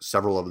like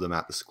several of them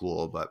at the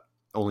school, but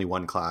only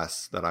one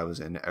class that I was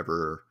in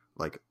ever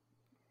like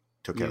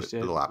took out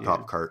the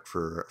laptop cart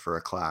for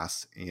a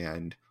class.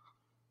 And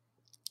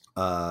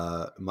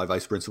my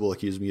vice principal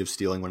accused me of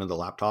stealing one of the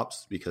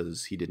laptops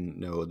because he didn't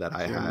know that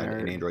I had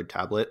an Android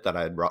tablet that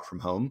I had brought from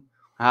home.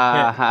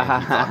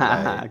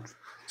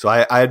 So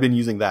I had been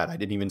using that. I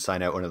didn't even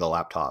sign out one of the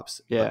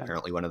laptops. Yeah. But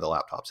apparently one of the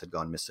laptops had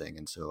gone missing.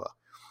 And so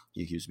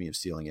he accused me of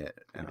stealing it.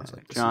 And I was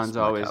like, John's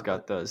always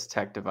got those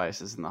tech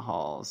devices in the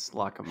halls.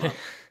 Lock them up.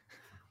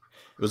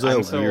 It was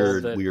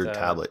a weird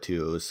tablet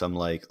too. It was some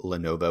like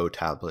Lenovo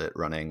tablet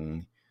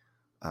running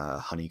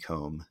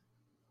Honeycomb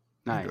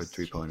Android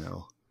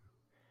 3.0.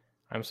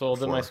 I'm so old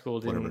that my school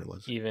whatever didn't it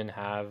was. even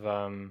have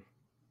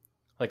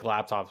like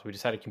laptops. We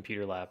just had a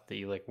computer lab that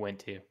you like went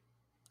to.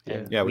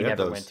 And Yeah, we had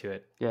never those. went to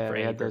it. Yeah, for we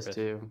any had those purpose.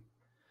 too.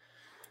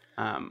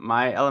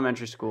 My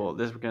elementary school,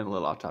 this is getting a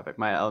little off topic.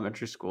 My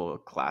elementary school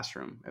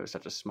classroom, it was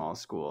such a small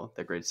school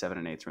that grades 7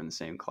 and 8 were in the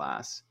same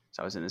class.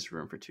 So I was in this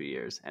room for 2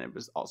 years, and it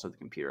was also the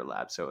computer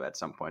lab. So at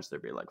some points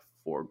there'd be like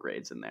 4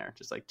 grades in there,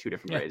 just like 2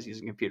 different grades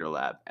using computer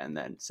lab, and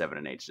then 7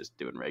 and 8 just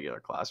doing regular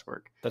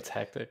classwork. That's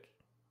hectic.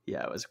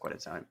 Yeah, it was quite a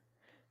time.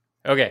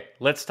 Okay,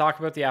 let's talk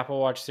about the Apple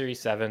Watch Series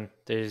 7.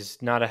 There's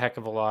not a heck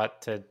of a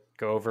lot to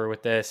go over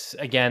with this.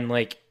 Again,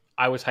 like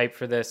I was hyped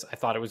for this. I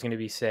thought it was going to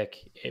be sick.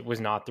 It was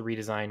not the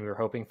redesign we were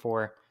hoping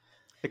for.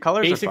 The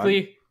colors are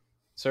fun.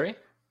 Sorry?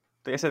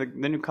 like I said,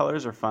 the new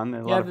colors are fun.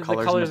 There are a Yeah, lot of the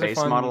colors in colors the are base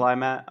fun. model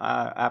I'm at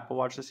Apple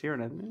Watch this year,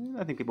 and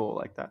I think people will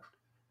like that.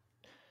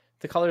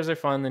 The colors are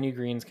fun. The new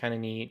green's kind of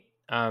neat.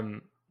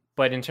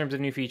 But in terms of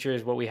new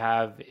features, what we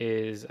have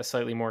is a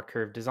slightly more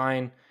curved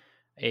design,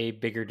 a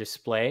bigger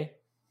display,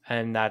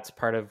 and that's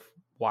part of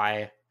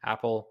why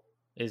Apple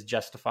is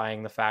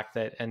justifying the fact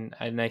that, and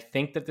I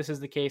think that this is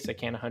the case. I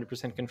can't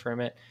 100%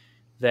 confirm it.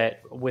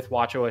 That with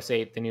WatchOS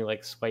 8, the new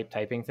like swipe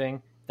typing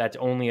thing, that's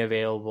only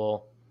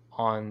available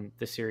on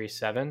the Series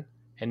 7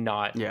 and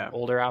not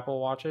older Apple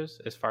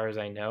Watches, as far as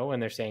I know.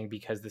 And they're saying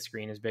because the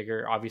screen is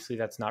bigger. Obviously,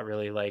 that's not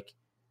really like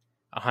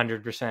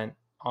 100%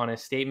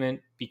 honest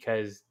statement,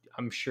 because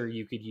I'm sure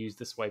you could use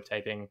the swipe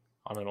typing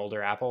on an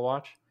older Apple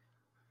Watch.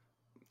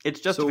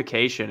 It's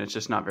justification. It's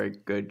just not very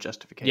good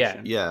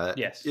justification. Yeah.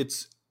 Yes.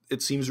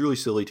 It seems really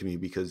silly to me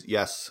because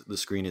yes, the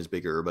screen is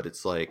bigger, but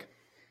it's like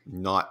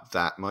not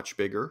that much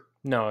bigger.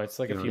 No, it's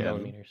like a few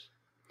millimeters.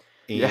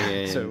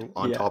 And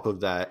on top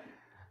of that,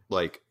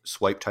 like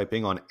swipe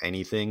typing on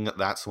anything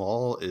that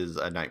small is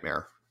a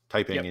nightmare.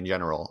 Typing in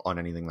general on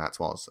anything that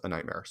small is a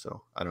nightmare.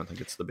 So I don't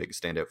think it's the big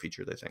standout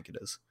feature they think it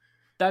is.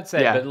 That's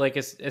it. But like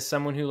as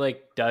someone who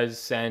like does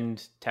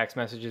send text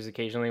messages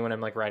occasionally when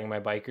I'm like riding my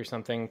bike or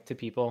something to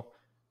people,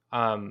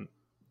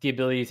 the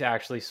ability to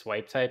actually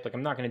swipe type, like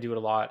I'm not going to do it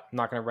a lot. I'm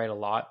not going to write a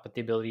lot, but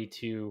the ability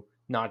to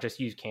not just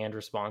use canned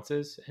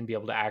responses and be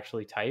able to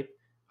actually type,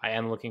 I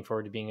am looking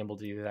forward to being able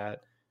to do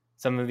that.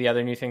 Some of the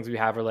other new things we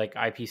have are like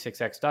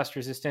IP6X dust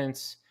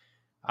resistance,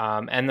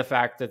 and the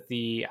fact that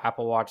the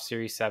Apple Watch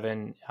Series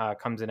 7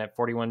 comes in at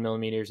 41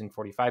 millimeters and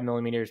 45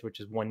 millimeters, which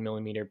is 1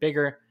 millimeter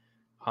bigger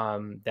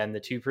than the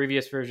two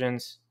previous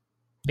versions.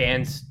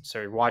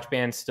 Watch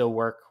bands still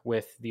work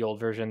with the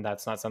old version.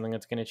 That's not something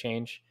that's going to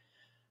change.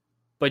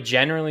 But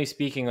generally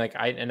speaking, like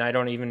I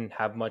don't even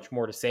have much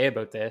more to say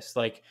about this.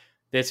 Like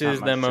this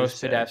is the most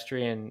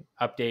pedestrian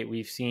update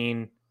we've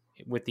seen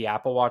with the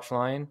Apple Watch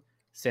line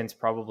since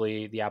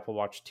probably the Apple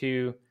Watch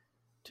 2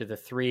 to the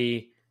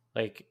 3.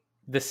 Like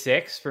the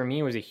 6 for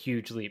me was a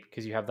huge leap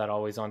because you have that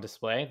always on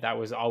display. That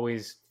was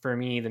always for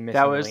me the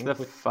missing link. That was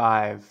the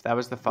 5. That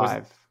was the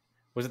 5.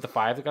 Was it the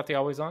 5 that got the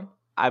always on?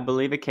 I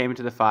believe it came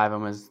to the 5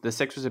 and the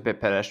 6 was a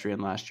bit pedestrian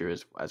last year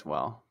as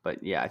well.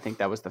 But yeah, I think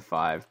that was the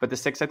 5. But the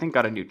 6 I think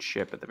got a new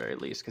chip at the very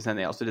least, because then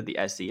they also did the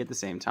SE at the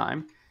same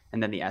time,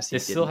 and then the SE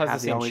still has the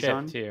same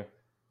chip too.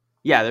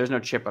 Yeah, there's no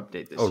chip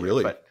update this year. Oh,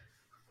 really? But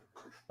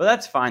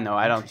that's fine though.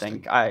 I don't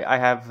think I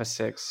have a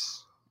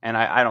 6 and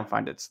I don't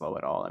find it slow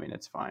at all. I mean,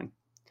 it's fine.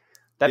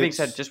 That being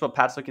said, just what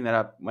Pat's looking that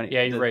up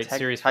you're right.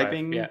 Series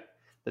typing, 5,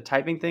 the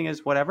typing thing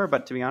is whatever.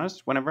 But to be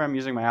honest, whenever I'm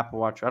using my Apple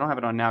Watch, I don't have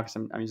it on now because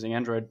I'm using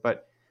Android,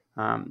 but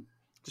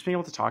just being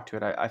able to talk to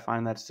it, I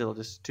find that still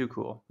just too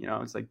cool. You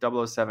know, it's like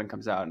 007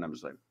 comes out and I'm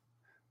just like,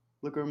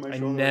 look over my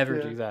shoulder. I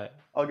never do that.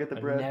 I'll get the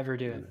bread. I never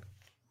do it.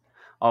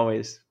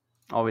 Always.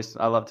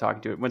 I love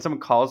talking to it. When someone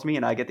calls me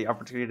and I get the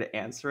opportunity to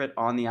answer it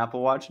on the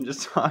Apple Watch and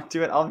just talk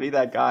to it, I'll be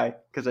that guy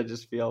because I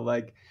just feel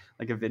like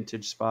a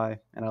vintage spy,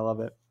 and I love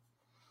it.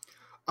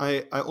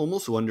 I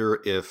almost wonder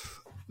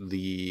if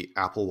the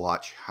Apple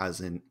Watch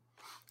hasn't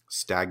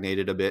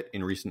stagnated a bit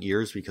in recent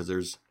years because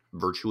there's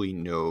virtually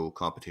no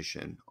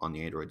competition on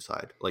the Android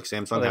side. Like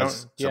Samsung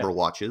has several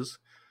watches,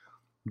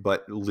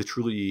 but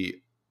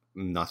literally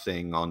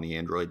nothing on the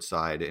Android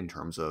side in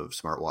terms of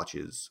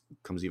smartwatches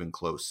comes even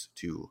close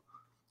to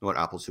what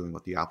Apple's doing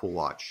with the Apple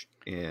Watch.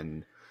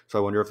 And so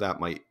I wonder if that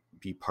might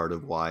be part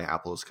of why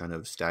Apple has kind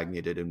of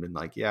stagnated and been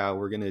like, yeah,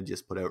 we're going to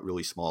just put out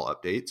really small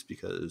updates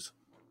because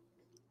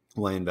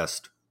why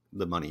invest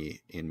the money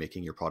in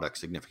making your product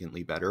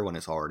significantly better when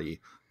it's already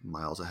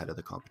miles ahead of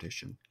the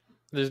competition?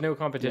 There's no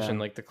competition.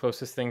 Like the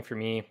closest thing for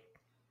me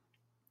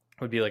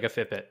would be like a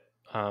Fitbit.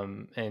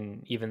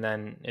 And even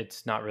then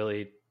it's not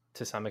really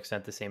to some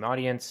extent the same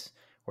audience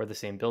or the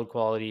same build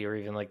quality or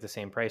even like the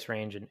same price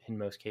range in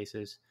most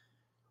cases.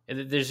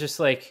 There's just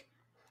like,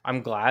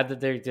 I'm glad that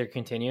they're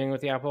continuing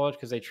with the Apple Watch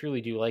because I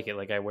truly do like it.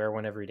 Like I wear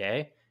one every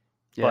day,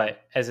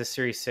 but as a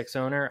Series 6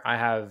 owner, I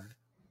have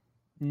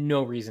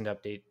no reason to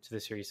update to the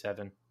Series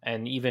 7.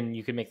 And even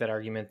you could make that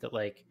argument that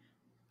like,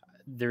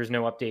 there's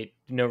no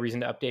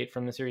reason to update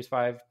from the Series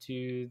 5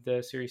 to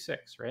the Series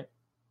 6, right?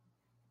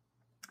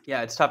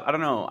 Yeah, it's tough. I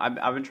don't know.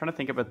 I've been trying to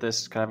think about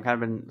this because I've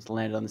kind of been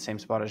landed on the same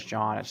spot as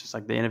John. It's just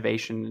like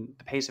the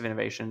pace of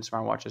innovation in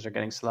smartwatches are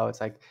getting slow.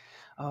 It's like,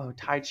 oh,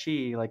 Tai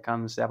Chi like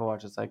comes to Apple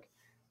Watch. It's like,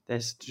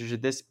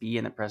 should this be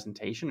in the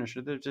presentation or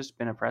should there just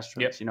been a press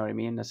release? You know what I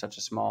mean? There's such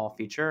a small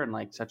feature and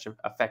like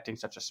affecting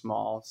such a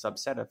small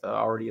subset of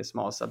already a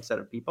small subset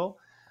of people.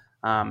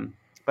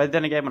 But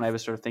then again, when I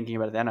was sort of thinking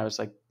about it, then I was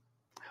like,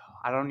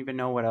 I don't even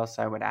know what else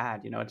I would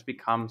add. You know, it's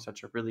become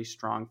such a really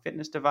strong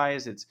fitness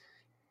device. It's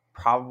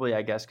probably,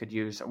 I guess, could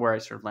use where I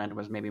sort of landed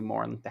was maybe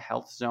more in the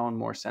health zone,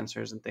 more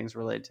sensors and things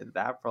related to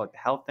that for like the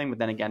health thing. But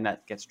then again,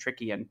 that gets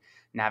tricky and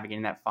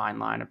navigating that fine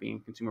line of being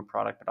a consumer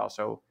product, but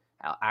also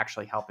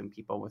actually helping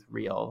people with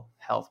real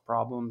health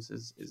problems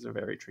is a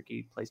very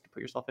tricky place to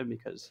put yourself in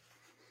because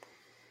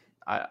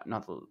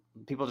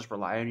people just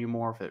rely on you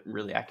more for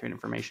really accurate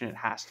information. It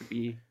has to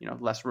be,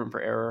 less room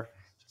for error.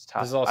 It's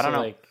tough. There's also I don't know.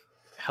 like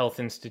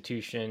health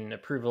institution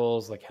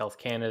approvals like Health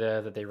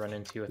Canada that they run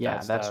into with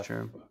that stuff. That's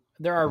true.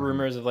 There are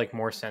rumors of like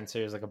more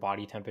sensors, like a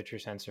body temperature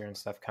sensor and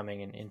stuff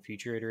coming in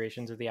future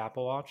iterations of the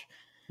Apple Watch.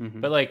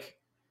 Mhm. But like,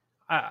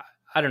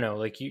 I don't know,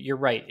 like you're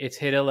right. It's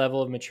hit a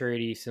level of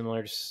maturity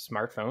similar to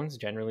smartphones,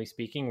 generally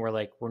speaking, where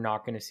like we're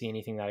not going to see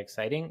anything that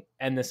exciting.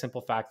 And the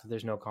simple fact that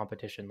there's no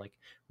competition, like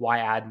why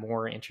add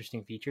more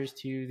interesting features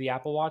to the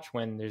Apple Watch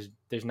when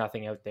there's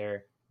nothing out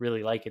there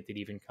really like it that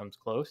even comes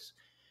close.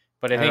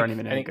 But I think aren't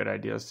even any good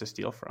ideas to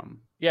steal from.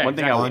 Yeah,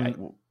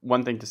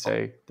 One thing to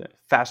say, that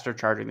faster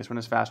charging. This one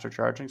is faster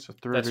charging, so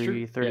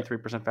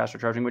 33% faster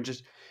charging, which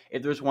is,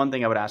 if there's one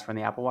thing I would ask for in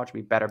the Apple Watch, would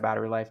be better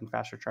battery life and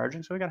faster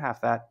charging. So we got half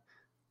that.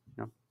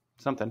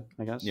 Something,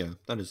 I guess. Yeah,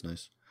 that is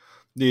nice.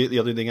 The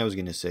other thing I was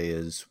going to say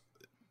is,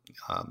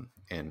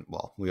 and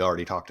well, we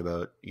already talked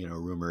about,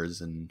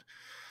 rumors and,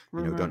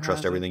 don't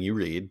trust everything you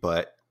read,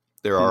 but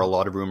there are a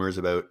lot of rumors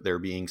about there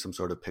being some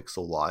sort of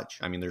Pixel Watch.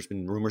 I mean, there's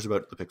been rumors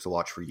about the Pixel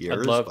Watch for years.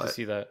 I'd love to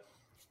see that.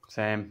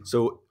 Same.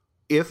 So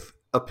if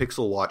a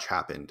Pixel Watch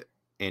happened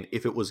and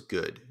if it was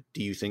good,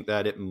 do you think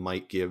that it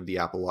might give the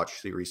Apple Watch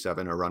Series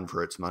 7 a run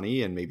for its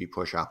money and maybe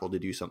push Apple to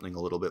do something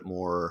a little bit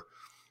more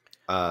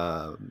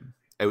out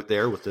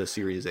there with the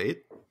Series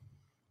 8?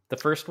 The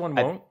first one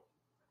won't.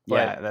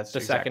 That's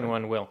the second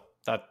one will.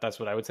 That's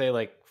what I would say.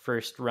 Like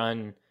first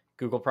run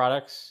Google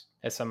products,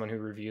 as someone who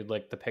reviewed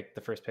like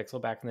the first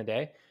Pixel back in the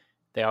day,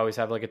 they always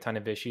have like a ton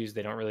of issues.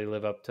 They don't really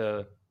live up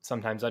to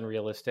sometimes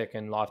unrealistic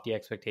and lofty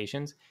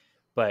expectations.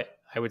 But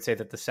I would say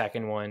that the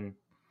second one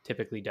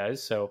typically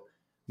does. So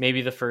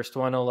maybe the first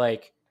one will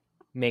like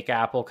make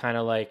Apple kind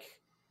of like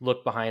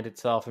look behind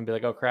itself and be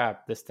like, oh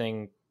crap, this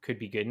thing could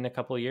be good in a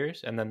couple of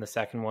years. And then the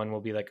second one will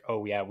be like,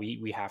 oh yeah,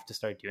 we have to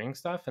start doing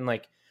stuff. And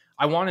like,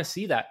 I want to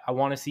see that. I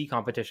want to see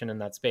competition in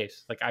that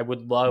space. Like I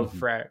would love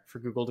for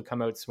Google to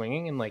come out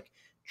swinging and like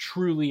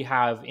truly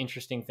have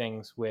interesting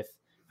things with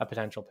a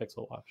potential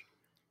Pixel Watch.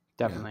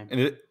 Definitely.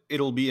 Yeah. And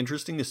it'll be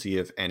interesting to see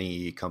if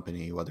any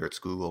company, whether it's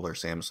Google or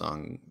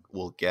Samsung,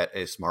 will get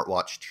a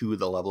smartwatch to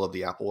the level of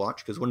the Apple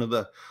Watch. Because one of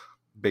the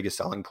biggest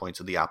selling points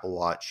of the Apple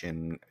Watch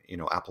and,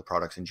 Apple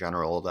products in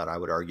general that I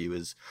would argue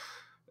is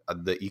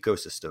the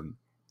ecosystem.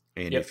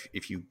 And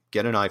if you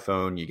get an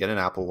iPhone, you get an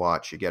Apple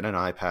Watch, you get an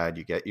iPad,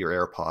 you get your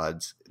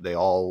AirPods, they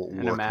all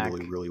work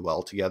really, really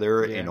well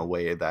together in a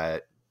way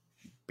that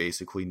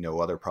basically no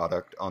other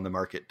product on the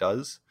market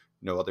does.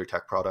 No other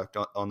tech product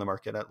on the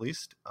market, at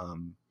least.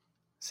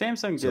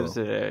 Samsung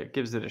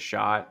gives it a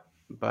shot,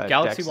 but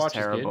Galaxy Dex Watch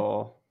is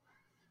terrible.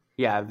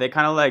 Yeah, they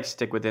kind of like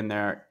stick within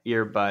their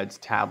earbuds,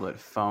 tablet,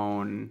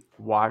 phone,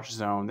 watch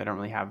zone. They don't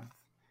really have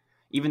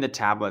even the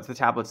tablets. The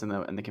tablets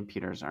and the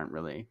computers aren't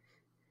really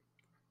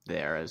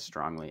there as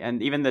strongly,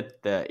 and even the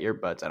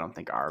earbuds I don't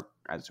think are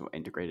as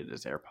integrated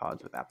as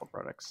AirPods with Apple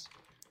products.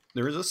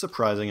 There is a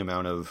surprising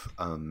amount of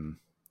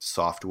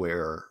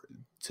software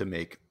to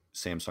make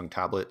Samsung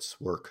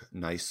tablets work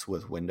nice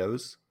with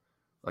Windows.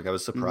 Like I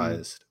was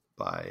surprised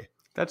by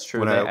that's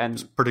true.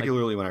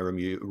 Particularly when I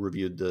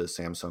reviewed the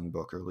Samsung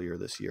Book earlier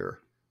this year,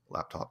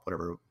 laptop,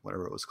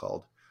 whatever it was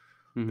called.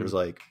 There's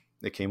like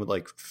it came with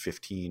like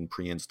 15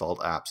 pre-installed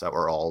apps that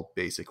were all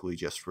basically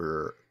just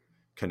for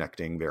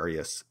connecting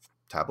various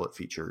tablet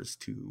features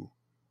to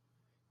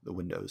the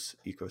Windows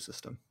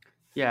ecosystem.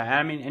 Yeah,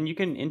 I mean, and you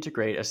can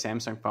integrate a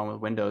Samsung phone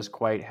with Windows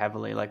quite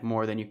heavily, like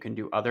more than you can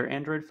do other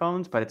Android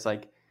phones. But it's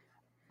like,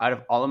 out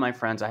of all of my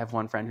friends, I have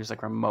one friend who's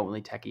like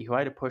remotely techie who I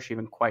had to push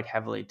even quite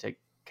heavily to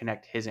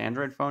connect his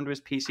Android phone to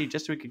his PC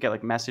just so we could get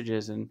like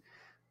messages and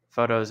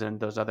photos and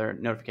those other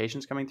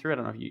notifications coming through. I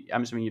don't know if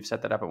I'm assuming you've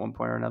set that up at one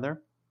point or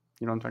another.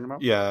 You know what I'm talking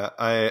about? Yeah,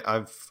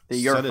 I've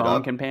Your set it phone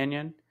up.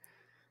 companion.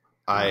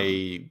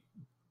 I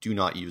do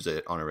not use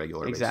it on a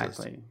regular basis.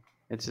 Exactly.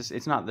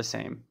 It's not the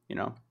same,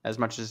 as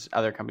much as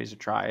other companies would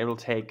try. It'll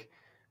take,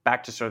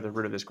 back to sort of the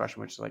root of this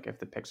question, which is like if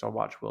the Pixel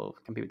Watch will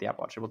compete with the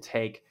Apple Watch, it will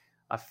take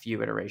a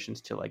few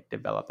iterations to like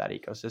develop that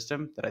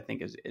ecosystem that I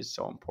think is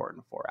so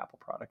important for Apple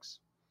products.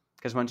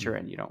 Because once you're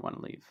in, you don't want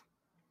to leave.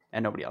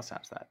 And nobody else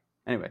has that.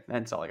 Anyway,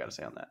 that's all I got to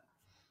say on that.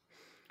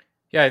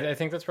 Yeah, I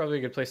think that's probably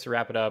a good place to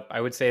wrap it up.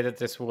 I would say that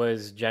this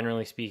was,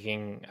 generally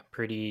speaking,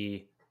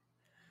 pretty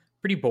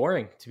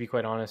boring, to be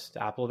quite honest,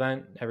 Apple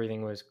event.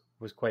 Everything was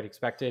quite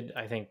expected.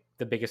 I think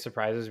the biggest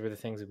surprises were the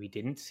things that we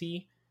didn't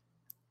see.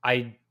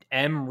 I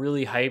am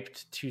really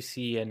hyped to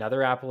see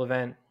another Apple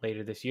event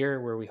later this year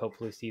where we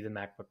hopefully see the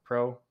MacBook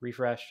Pro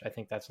refresh. I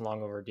think that's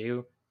long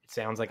overdue. It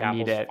sounds like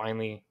Apple's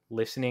finally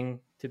listening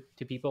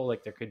to people.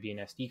 Like there could be an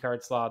SD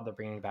card slot. They're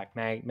bringing back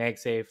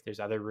MagSafe. There's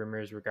other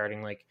rumors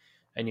regarding like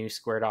a new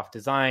squared off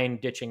design,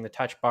 ditching the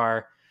touch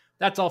bar.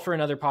 That's all for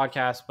another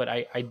podcast, but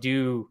I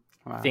do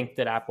think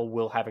that Apple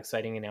will have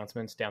exciting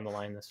announcements down the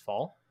line this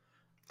fall.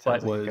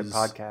 Sounds like a good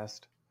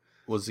podcast.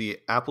 Was the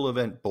Apple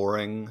event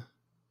boring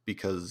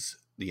because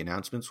the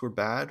announcements were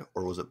bad,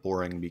 or was it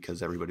boring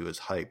because everybody was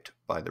hyped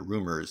by the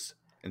rumors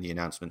and the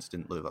announcements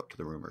didn't live up to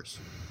the rumors?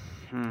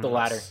 The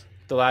latter.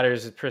 The latter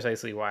is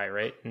precisely why,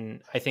 right?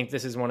 And I think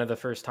this is one of the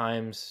first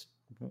times,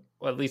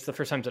 well, at least the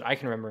first times that I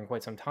can remember in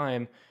quite some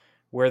time,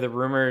 where the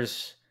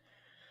rumors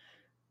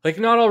like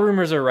not all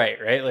rumors are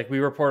right? Like we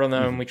report on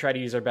them, we try to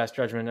use our best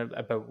judgment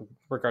about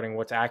regarding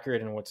what's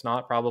accurate and what's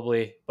not,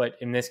 probably. But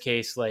in this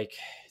case, like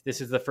this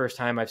is the first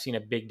time I've seen a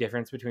big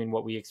difference between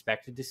what we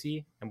expected to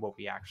see and what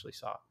we actually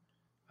saw.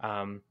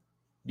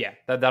 Yeah,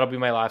 that'll be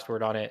my last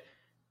word on it.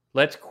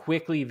 Let's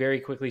very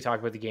quickly talk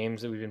about the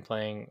games that we've been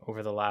playing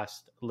over the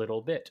last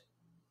little bit.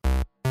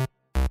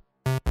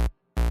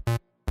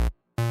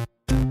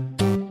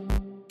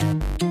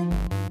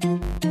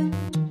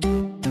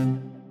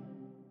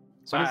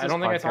 So I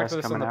don't think I talked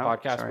about this on the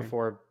podcast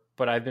before,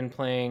 but I've been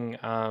playing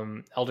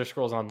Elder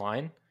Scrolls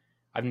Online.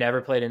 I've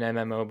never played an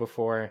MMO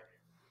before.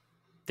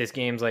 This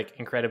game's like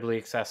incredibly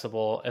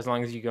accessible as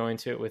long as you go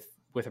into it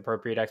with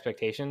appropriate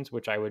expectations,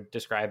 which I would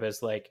describe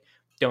as like,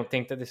 don't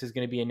think that this is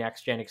going to be a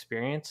next gen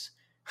experience.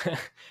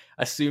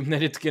 Assume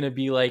that it's going to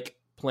be like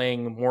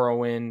playing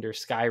Morrowind or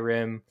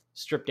Skyrim,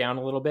 stripped down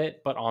a little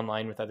bit, but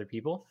online with other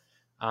people.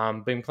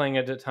 Been playing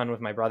it a ton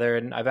with my brother,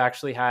 and I've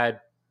actually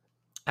had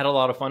a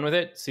lot of fun with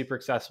it. Super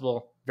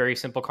accessible, very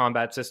simple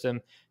combat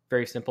system,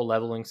 very simple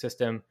leveling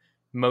system.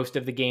 Most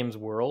of the game's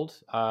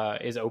world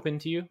is open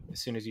to you as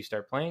soon as you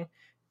start playing.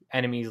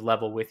 Enemies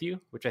level with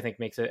you, which I think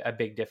makes a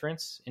big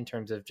difference in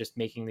terms of just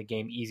making the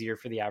game easier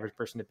for the average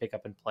person to pick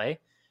up and play.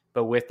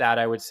 But with that,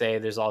 I would say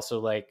there's also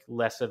like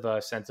less of a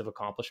sense of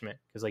accomplishment,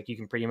 because like you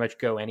can pretty much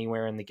go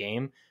anywhere in the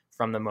game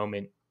from the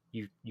moment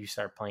you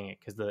start playing it,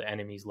 because the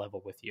enemies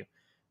level with you.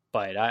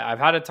 But I've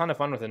had a ton of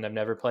fun with it. I've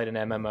never played an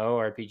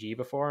MMO RPG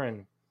before,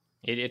 and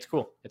it's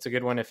cool. It's a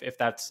good one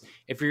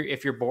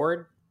if you're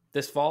bored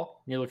this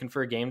fall and you're looking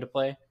for a game to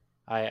play.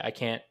 I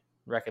can't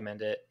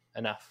recommend it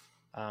enough.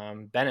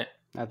 Bennett,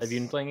 have you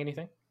been playing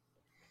anything?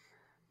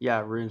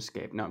 Yeah,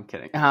 RuneScape. No, I'm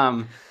kidding.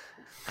 I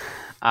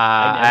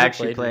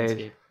actually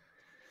played.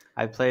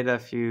 I played a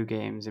few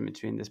games in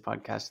between this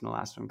podcast and the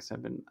last one because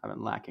I've been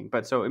lacking.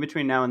 But so in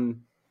between now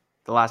and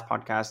the last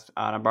podcast,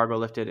 an embargo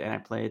lifted, and I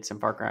played some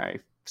Far Cry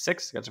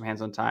 6. Got some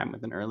hands-on time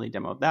with an early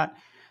demo of that.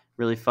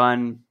 Really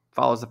fun.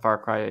 Follows the Far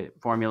Cry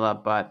formula,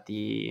 but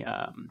the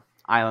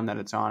island that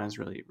it's on is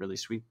really, really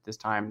sweet this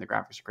time. The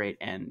graphics are great,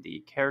 and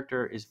the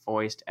character is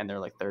voiced, and they're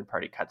like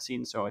third-party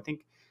cutscenes. So I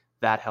think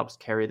that helps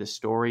carry the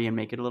story and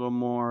make it a little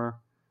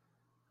more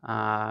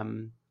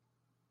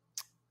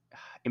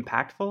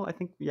impactful. I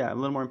think, yeah, a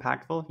little more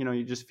impactful. You know,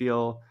 you just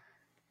feel,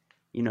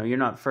 you know, you're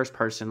not first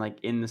person like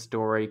in the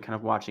story kind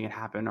of watching it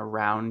happen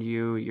around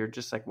you. You're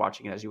just like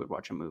watching it as you would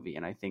watch a movie.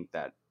 And I think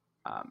that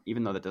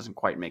even though that doesn't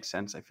quite make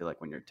sense, I feel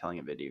like when you're telling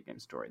a video game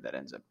story, that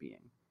ends up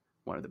being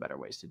one of the better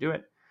ways to do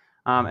it.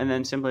 And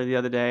then simply the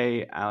other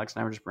day, Alex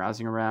and I were just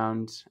browsing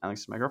around.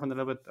 Alex is my girlfriend a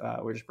little bit.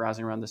 We're just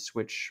browsing around the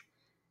Switch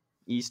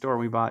e-store.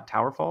 We bought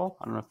Towerfall.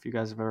 I don't know if you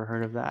guys have ever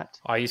heard of that.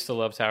 I used to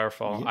love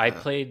Towerfall.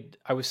 Yeah.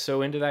 I was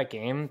so into that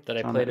game that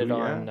I played it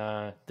on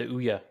the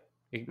Ouya.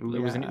 It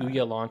was an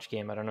Ouya launch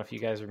game. I don't know if you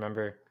guys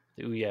remember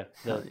the Ouya.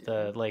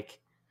 The like.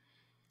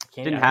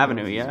 Didn't have an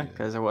Ouya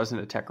because I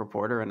wasn't a tech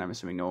reporter, and I'm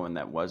assuming no one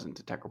that wasn't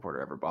a tech reporter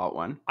ever bought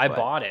one. I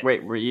bought it.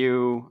 Wait, were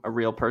you a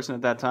real person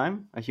at that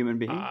time? A human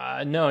being?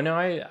 No.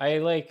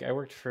 I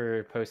worked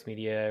for Post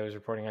Media. I was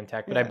reporting on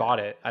tech, but I bought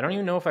it. I don't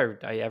even know if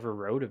I ever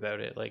wrote about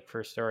it, like,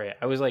 for a story.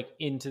 I was like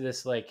into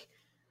this like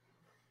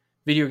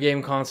video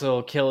game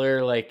console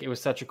killer. Like, it was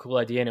such a cool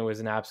idea, and it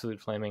was an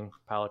absolute flaming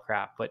pile of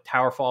crap. But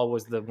Towerfall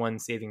was the one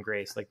saving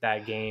grace. Like,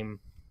 that game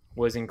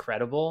was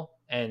incredible,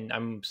 and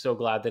I'm so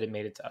glad that it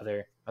made it to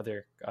other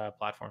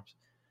platforms.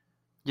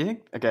 You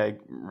think? Okay,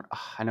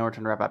 I know we're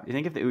trying to wrap up. You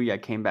think if the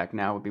Ouya came back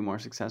now, it would be more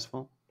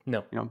successful?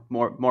 No. You know,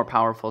 more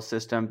powerful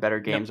system,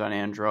 better games on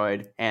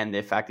Android, and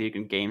the fact that you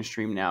can game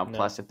stream now. No.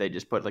 Plus, if they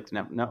just put like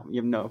no,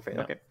 you have no faith.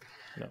 No. Okay,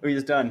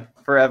 Ouya's done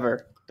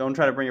forever. Don't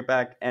try to bring it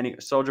back.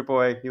 Soldier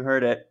Boy, you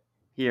heard it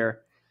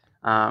here.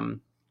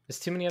 There's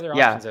too many other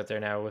options out there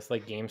now with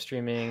like game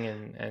streaming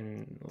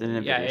and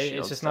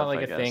it's just not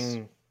like a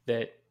thing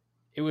that.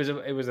 It was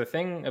a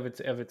thing of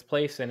its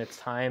place and its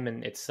time,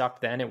 and it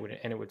sucked then.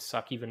 It would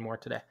suck even more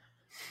today.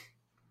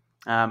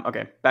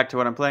 Okay, back to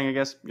what I'm playing. I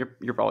guess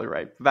you're probably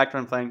right. Back to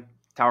what I'm playing.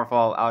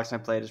 Towerfall. Alex and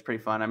I played. It's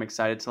pretty fun. I'm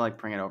excited to like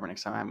bring it over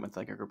next time I'm with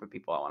like a group of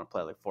people. I want to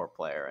play like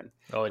 4-player, and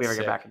we ever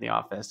get back in the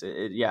office.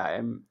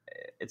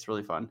 It's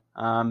really fun.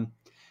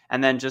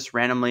 And then just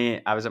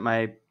randomly, I was at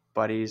my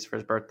buddy's for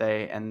his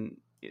birthday, and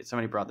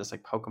somebody brought this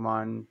like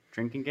Pokemon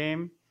drinking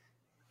game,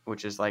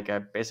 which is like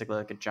basically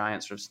like a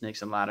giant sort of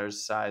snakes and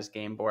ladders size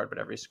game board, but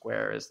every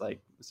square is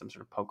like some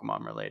sort of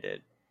Pokemon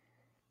related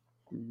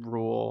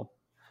rule.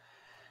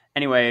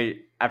 Anyway,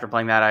 after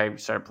playing that, I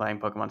started playing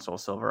Pokemon Soul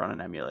Silver on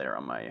an emulator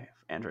on my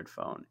Android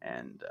phone,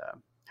 and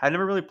I'd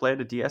never really played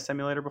a DS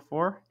emulator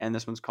before, and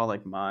this one's called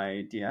like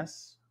My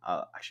DS.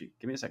 Actually,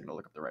 give me a second to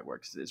look up the right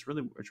word, because it's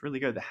really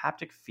good. The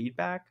haptic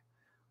feedback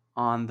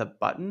on the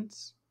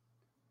buttons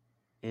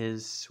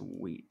is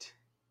sweet.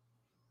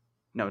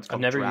 No, it's called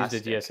I've never Drastic.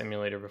 used a DS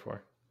emulator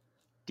before.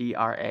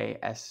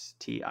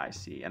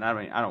 DRASTIC, and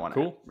I don't want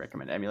to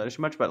recommend emulators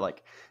too much, but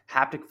like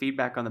haptic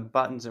feedback on the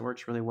buttons, it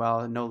works really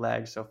well. No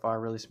lag so far,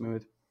 really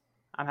smooth.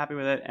 I'm happy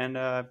with it, and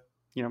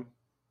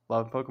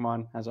love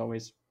Pokemon as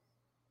always.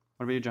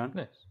 What about you, John?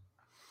 Nice.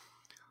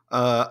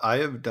 I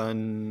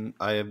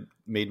have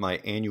made my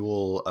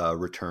annual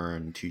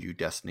return to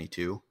Destiny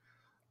 2.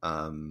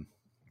 The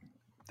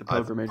I've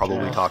pilgrimage.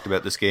 probably talked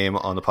about this game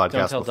on the Don't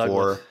podcast tell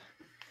before.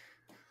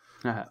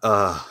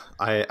 Douglas.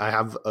 I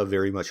have a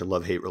very much a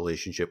love-hate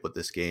relationship with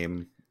this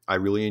game. I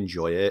really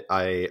enjoy it.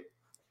 I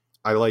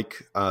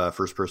like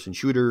first-person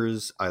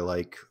shooters. I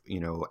like,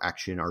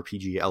 action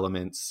RPG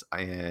elements,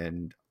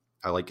 and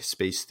I like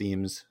space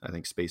themes. I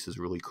think space is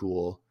really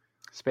cool.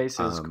 Space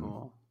is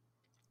cool.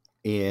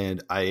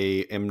 And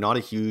I am not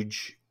a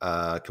huge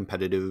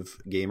competitive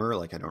gamer.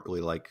 Like, I don't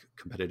really like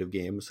competitive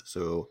games.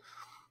 So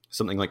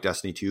something like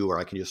Destiny 2, where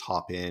I can just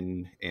hop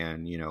in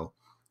and,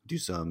 do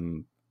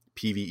some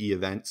PvE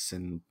events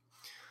and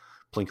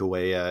plink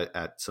away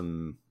at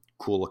some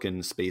cool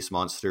looking space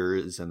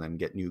monsters and then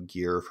get new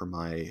gear for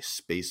my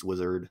space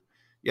wizard.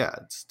 Yeah,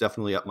 it's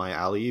definitely up my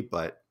alley,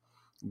 but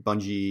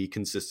Bungie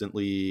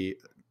consistently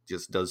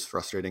just does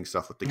frustrating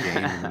stuff with the game,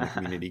 and then the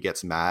community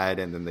gets mad,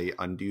 and then they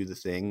undo the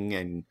thing,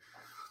 and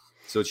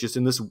so it's just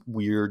in this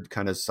weird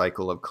kind of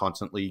cycle of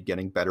constantly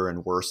getting better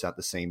and worse at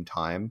the same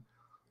time,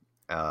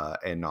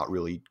 and not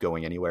really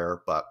going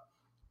anywhere. But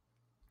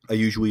I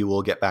usually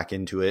will get back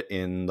into it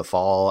in the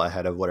fall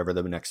ahead of whatever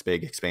the next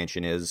big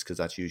expansion is, because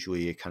that's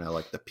usually kind of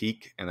like the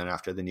peak. And then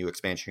after the new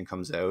expansion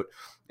comes out,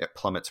 it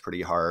plummets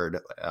pretty hard,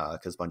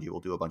 because Bungie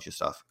will do a bunch of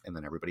stuff and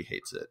then everybody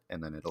hates it,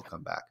 and then it'll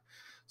come back.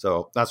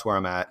 So that's where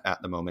I'm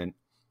at the moment.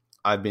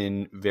 I've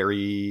been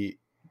very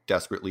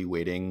desperately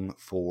waiting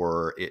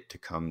for it to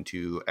come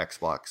to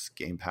Xbox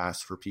Game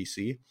Pass for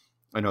PC.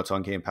 I know it's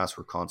on Game Pass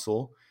for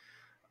console.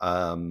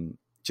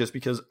 Just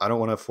because I don't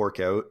want to fork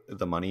out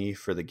the money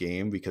for the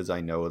game, because I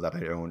know that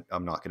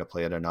I'm not going to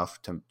play it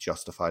enough to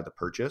justify the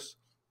purchase.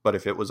 But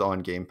if it was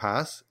on Game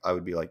Pass, I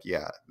would be like,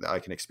 yeah, I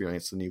can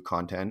experience the new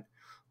content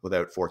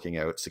without forking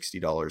out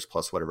 $60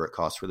 plus whatever it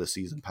costs for the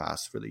season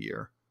pass for the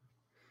year.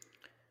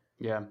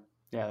 Yeah,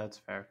 that's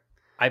fair.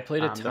 I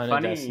played a ton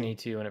of Destiny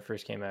 2 when it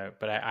first came out,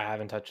 but I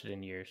haven't touched it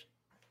in years.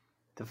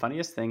 The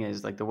funniest thing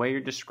is, like, the way you're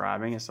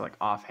describing is like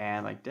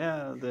offhand, like,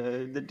 yeah,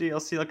 the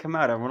DLC will come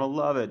out, everyone will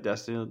love it,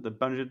 Destiny, the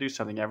Bungie will do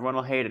something, everyone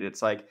will hate it.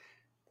 It's like,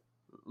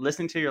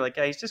 listening to you, you're like,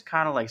 yeah, he's just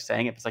kind of like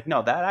saying it. It's like,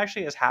 no, that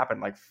actually has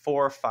happened like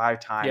 4 or 5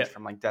 times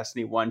from like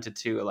Destiny 1 to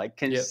 2, like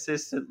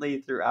consistently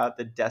throughout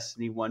the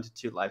Destiny 1 to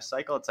 2 life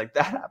cycle. It's like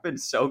that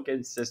happens so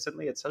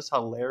consistently. It's just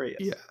hilarious.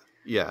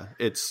 Yeah.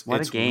 It's a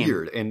game.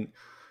 Weird. And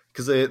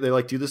because they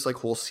like do this like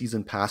whole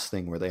season pass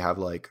thing where they have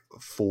like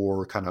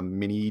 4 kind of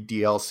mini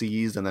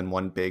DLCs and then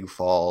 1 big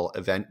fall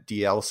event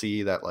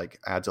DLC that like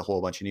adds a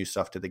whole bunch of new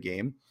stuff to the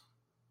game.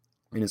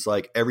 And it's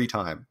like every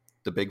time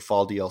the big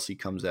fall DLC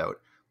comes out,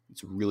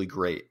 it's really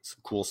great. Some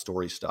cool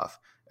story stuff.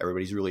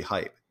 Everybody's really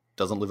hype.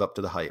 Doesn't live up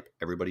to the hype.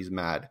 Everybody's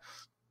mad.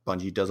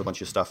 Bungie does a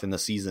bunch of stuff in the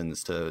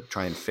seasons to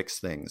try and fix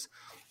things.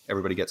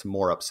 Everybody gets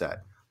more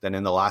upset. Then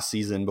in the last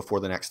season before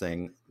the next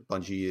thing,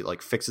 Bungie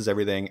like fixes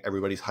everything.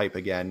 Everybody's hype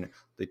again.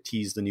 They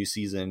tease the new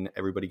season.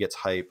 Everybody gets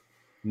hype.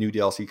 New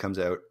DLC comes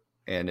out,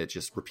 and it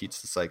just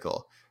repeats the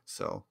cycle.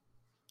 So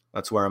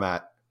that's where I'm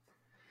at.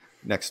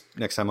 Next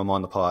time I'm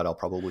on the pod, I'll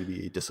probably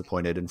be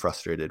disappointed and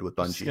frustrated with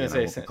Bungie, and I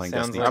won't be playing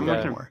Destiny 2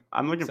 anymore.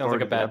 I'm looking forward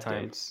to bad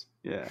updates.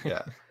 Yeah.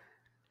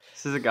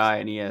 This is a guy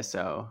in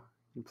ESO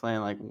playing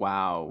like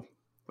WoW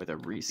with a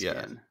reskin.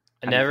 Yeah.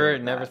 I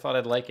never thought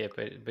I'd like it,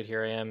 but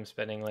here I am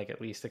spending like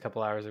at least a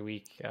couple hours a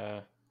week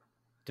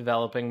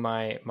developing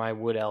my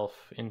wood elf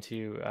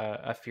into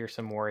a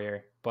fearsome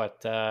warrior.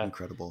 But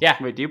incredible. Yeah.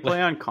 Wait, do you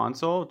play on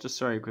console? Just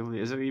sorry,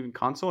 quickly. Is it even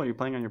console, or are you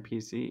playing on your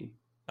PC?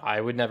 I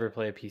would never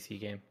play a PC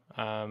game.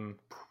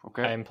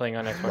 Okay. I'm playing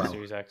on Xbox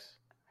Series X.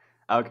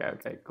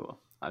 Okay, cool.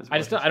 I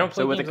don't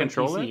play with games a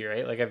controller, on PC,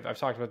 right? Like I've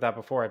talked about that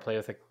before. I play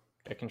with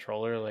a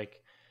controller.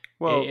 Like,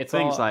 well, it's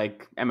things all,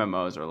 like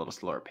MMOs are a little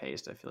slower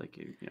paced. I feel like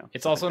you know.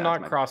 It's also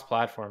not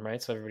cross-platform, right?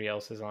 So everybody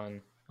else is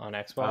on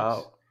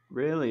Xbox. Oh,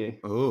 really?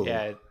 Oh,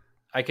 yeah.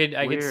 I could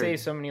say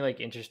so many like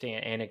interesting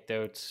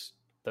anecdotes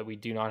that we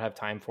do not have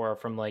time for,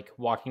 from like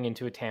walking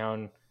into a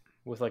town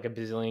with like a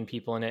bazillion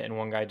people in it and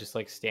one guy just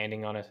like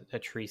standing on a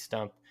tree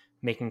stump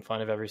making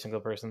fun of every single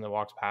person that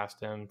walks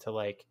past him, to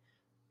like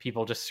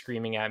people just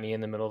screaming at me in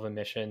the middle of a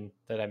mission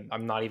that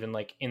I'm not even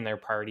like in their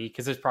party,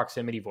 because there's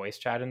proximity voice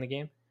chat in the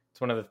game.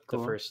 It's one of the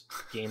first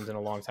games in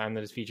a long time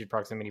that has featured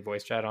proximity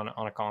voice chat on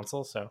a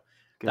console. So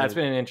that's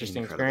been an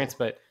interesting experience,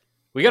 but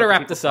we got to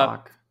wrap this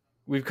up.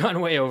 We've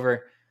gone way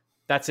over.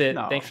 That's it.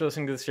 No. Thanks for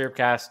listening to the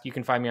Syrupcast. You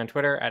can find me on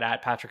Twitter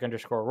at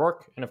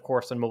Patrick_Rourke, and of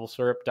course on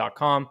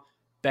mobilesyrup.com.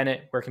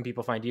 Bennett, where can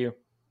people find you?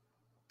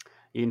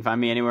 You can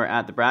find me anywhere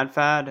at the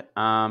Bradfad,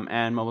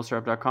 and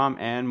mobilesyrup.com,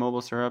 and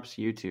Mobile Syrup's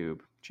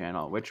YouTube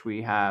channel, which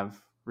we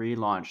have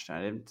relaunched.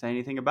 I didn't say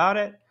anything about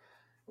it,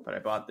 but I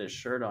bought this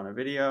shirt on a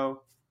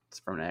video. It's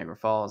from Niagara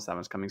Falls. That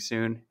one's coming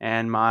soon.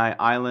 And my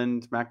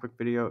Island MacBook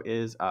video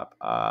is up.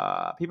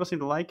 People seem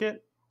to like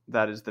it.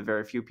 That is the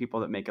very few people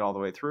that make it all the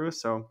way through.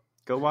 So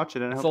go watch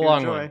it, and I hope you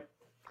enjoy.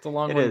 It's a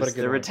long one, but a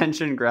good the one.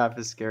 retention graph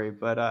is scary,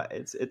 but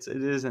it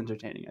is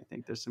entertaining. I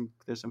think there's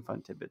some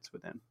fun tidbits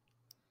within.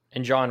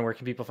 And John, where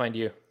can people find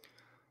you?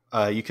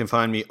 You can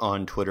find me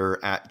on Twitter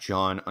at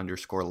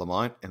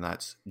John_Lamont, and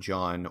that's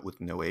John with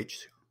no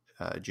H,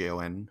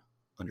 JON_LAMONT.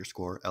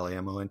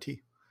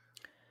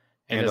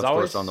 And of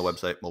course on the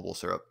website,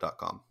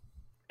 mobilesyrup.com.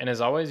 And as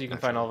always, you can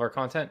find all of our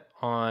content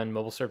on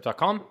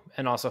mobilesyrup.com,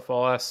 and also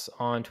follow us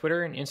on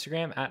Twitter and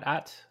Instagram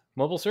at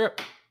mobilesyrup.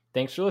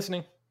 Thanks for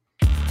listening.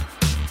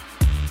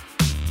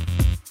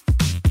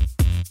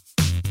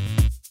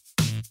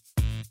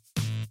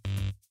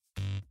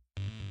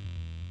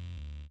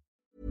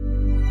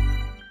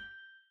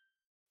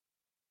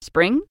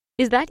 Spring?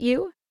 Is that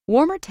you?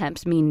 Warmer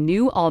temps mean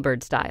new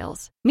Allbirds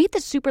styles. Meet the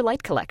Super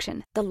Light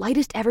Collection, the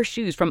lightest ever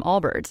shoes from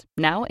Allbirds,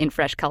 now in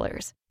fresh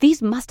colors.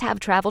 These must-have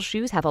travel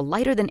shoes have a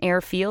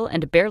lighter-than-air feel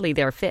and barely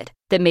their fit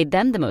that made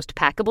them the most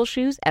packable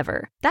shoes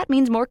ever. That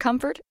means more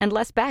comfort and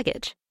less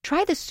baggage.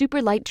 Try the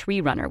Super Light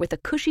Tree Runner with a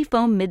cushy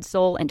foam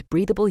midsole and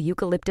breathable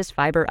eucalyptus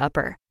fiber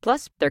upper.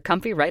 Plus, they're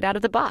comfy right out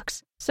of the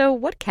box. So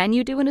what can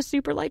you do in a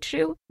super light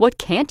shoe? What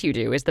can't you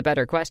do is the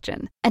better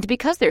question. And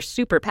because they're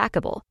super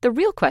packable, the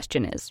real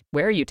question is,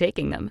 where are you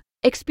taking them?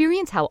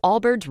 Experience how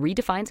Allbirds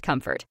redefines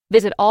comfort.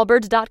 Visit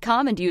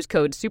allbirds.com and use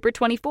code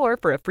SUPER24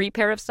 for a free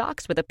pair of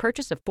socks with a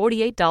purchase of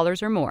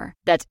 $48 or more.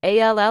 That's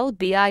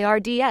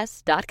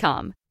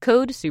ALLBIRDS.com.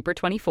 Code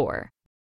SUPER24.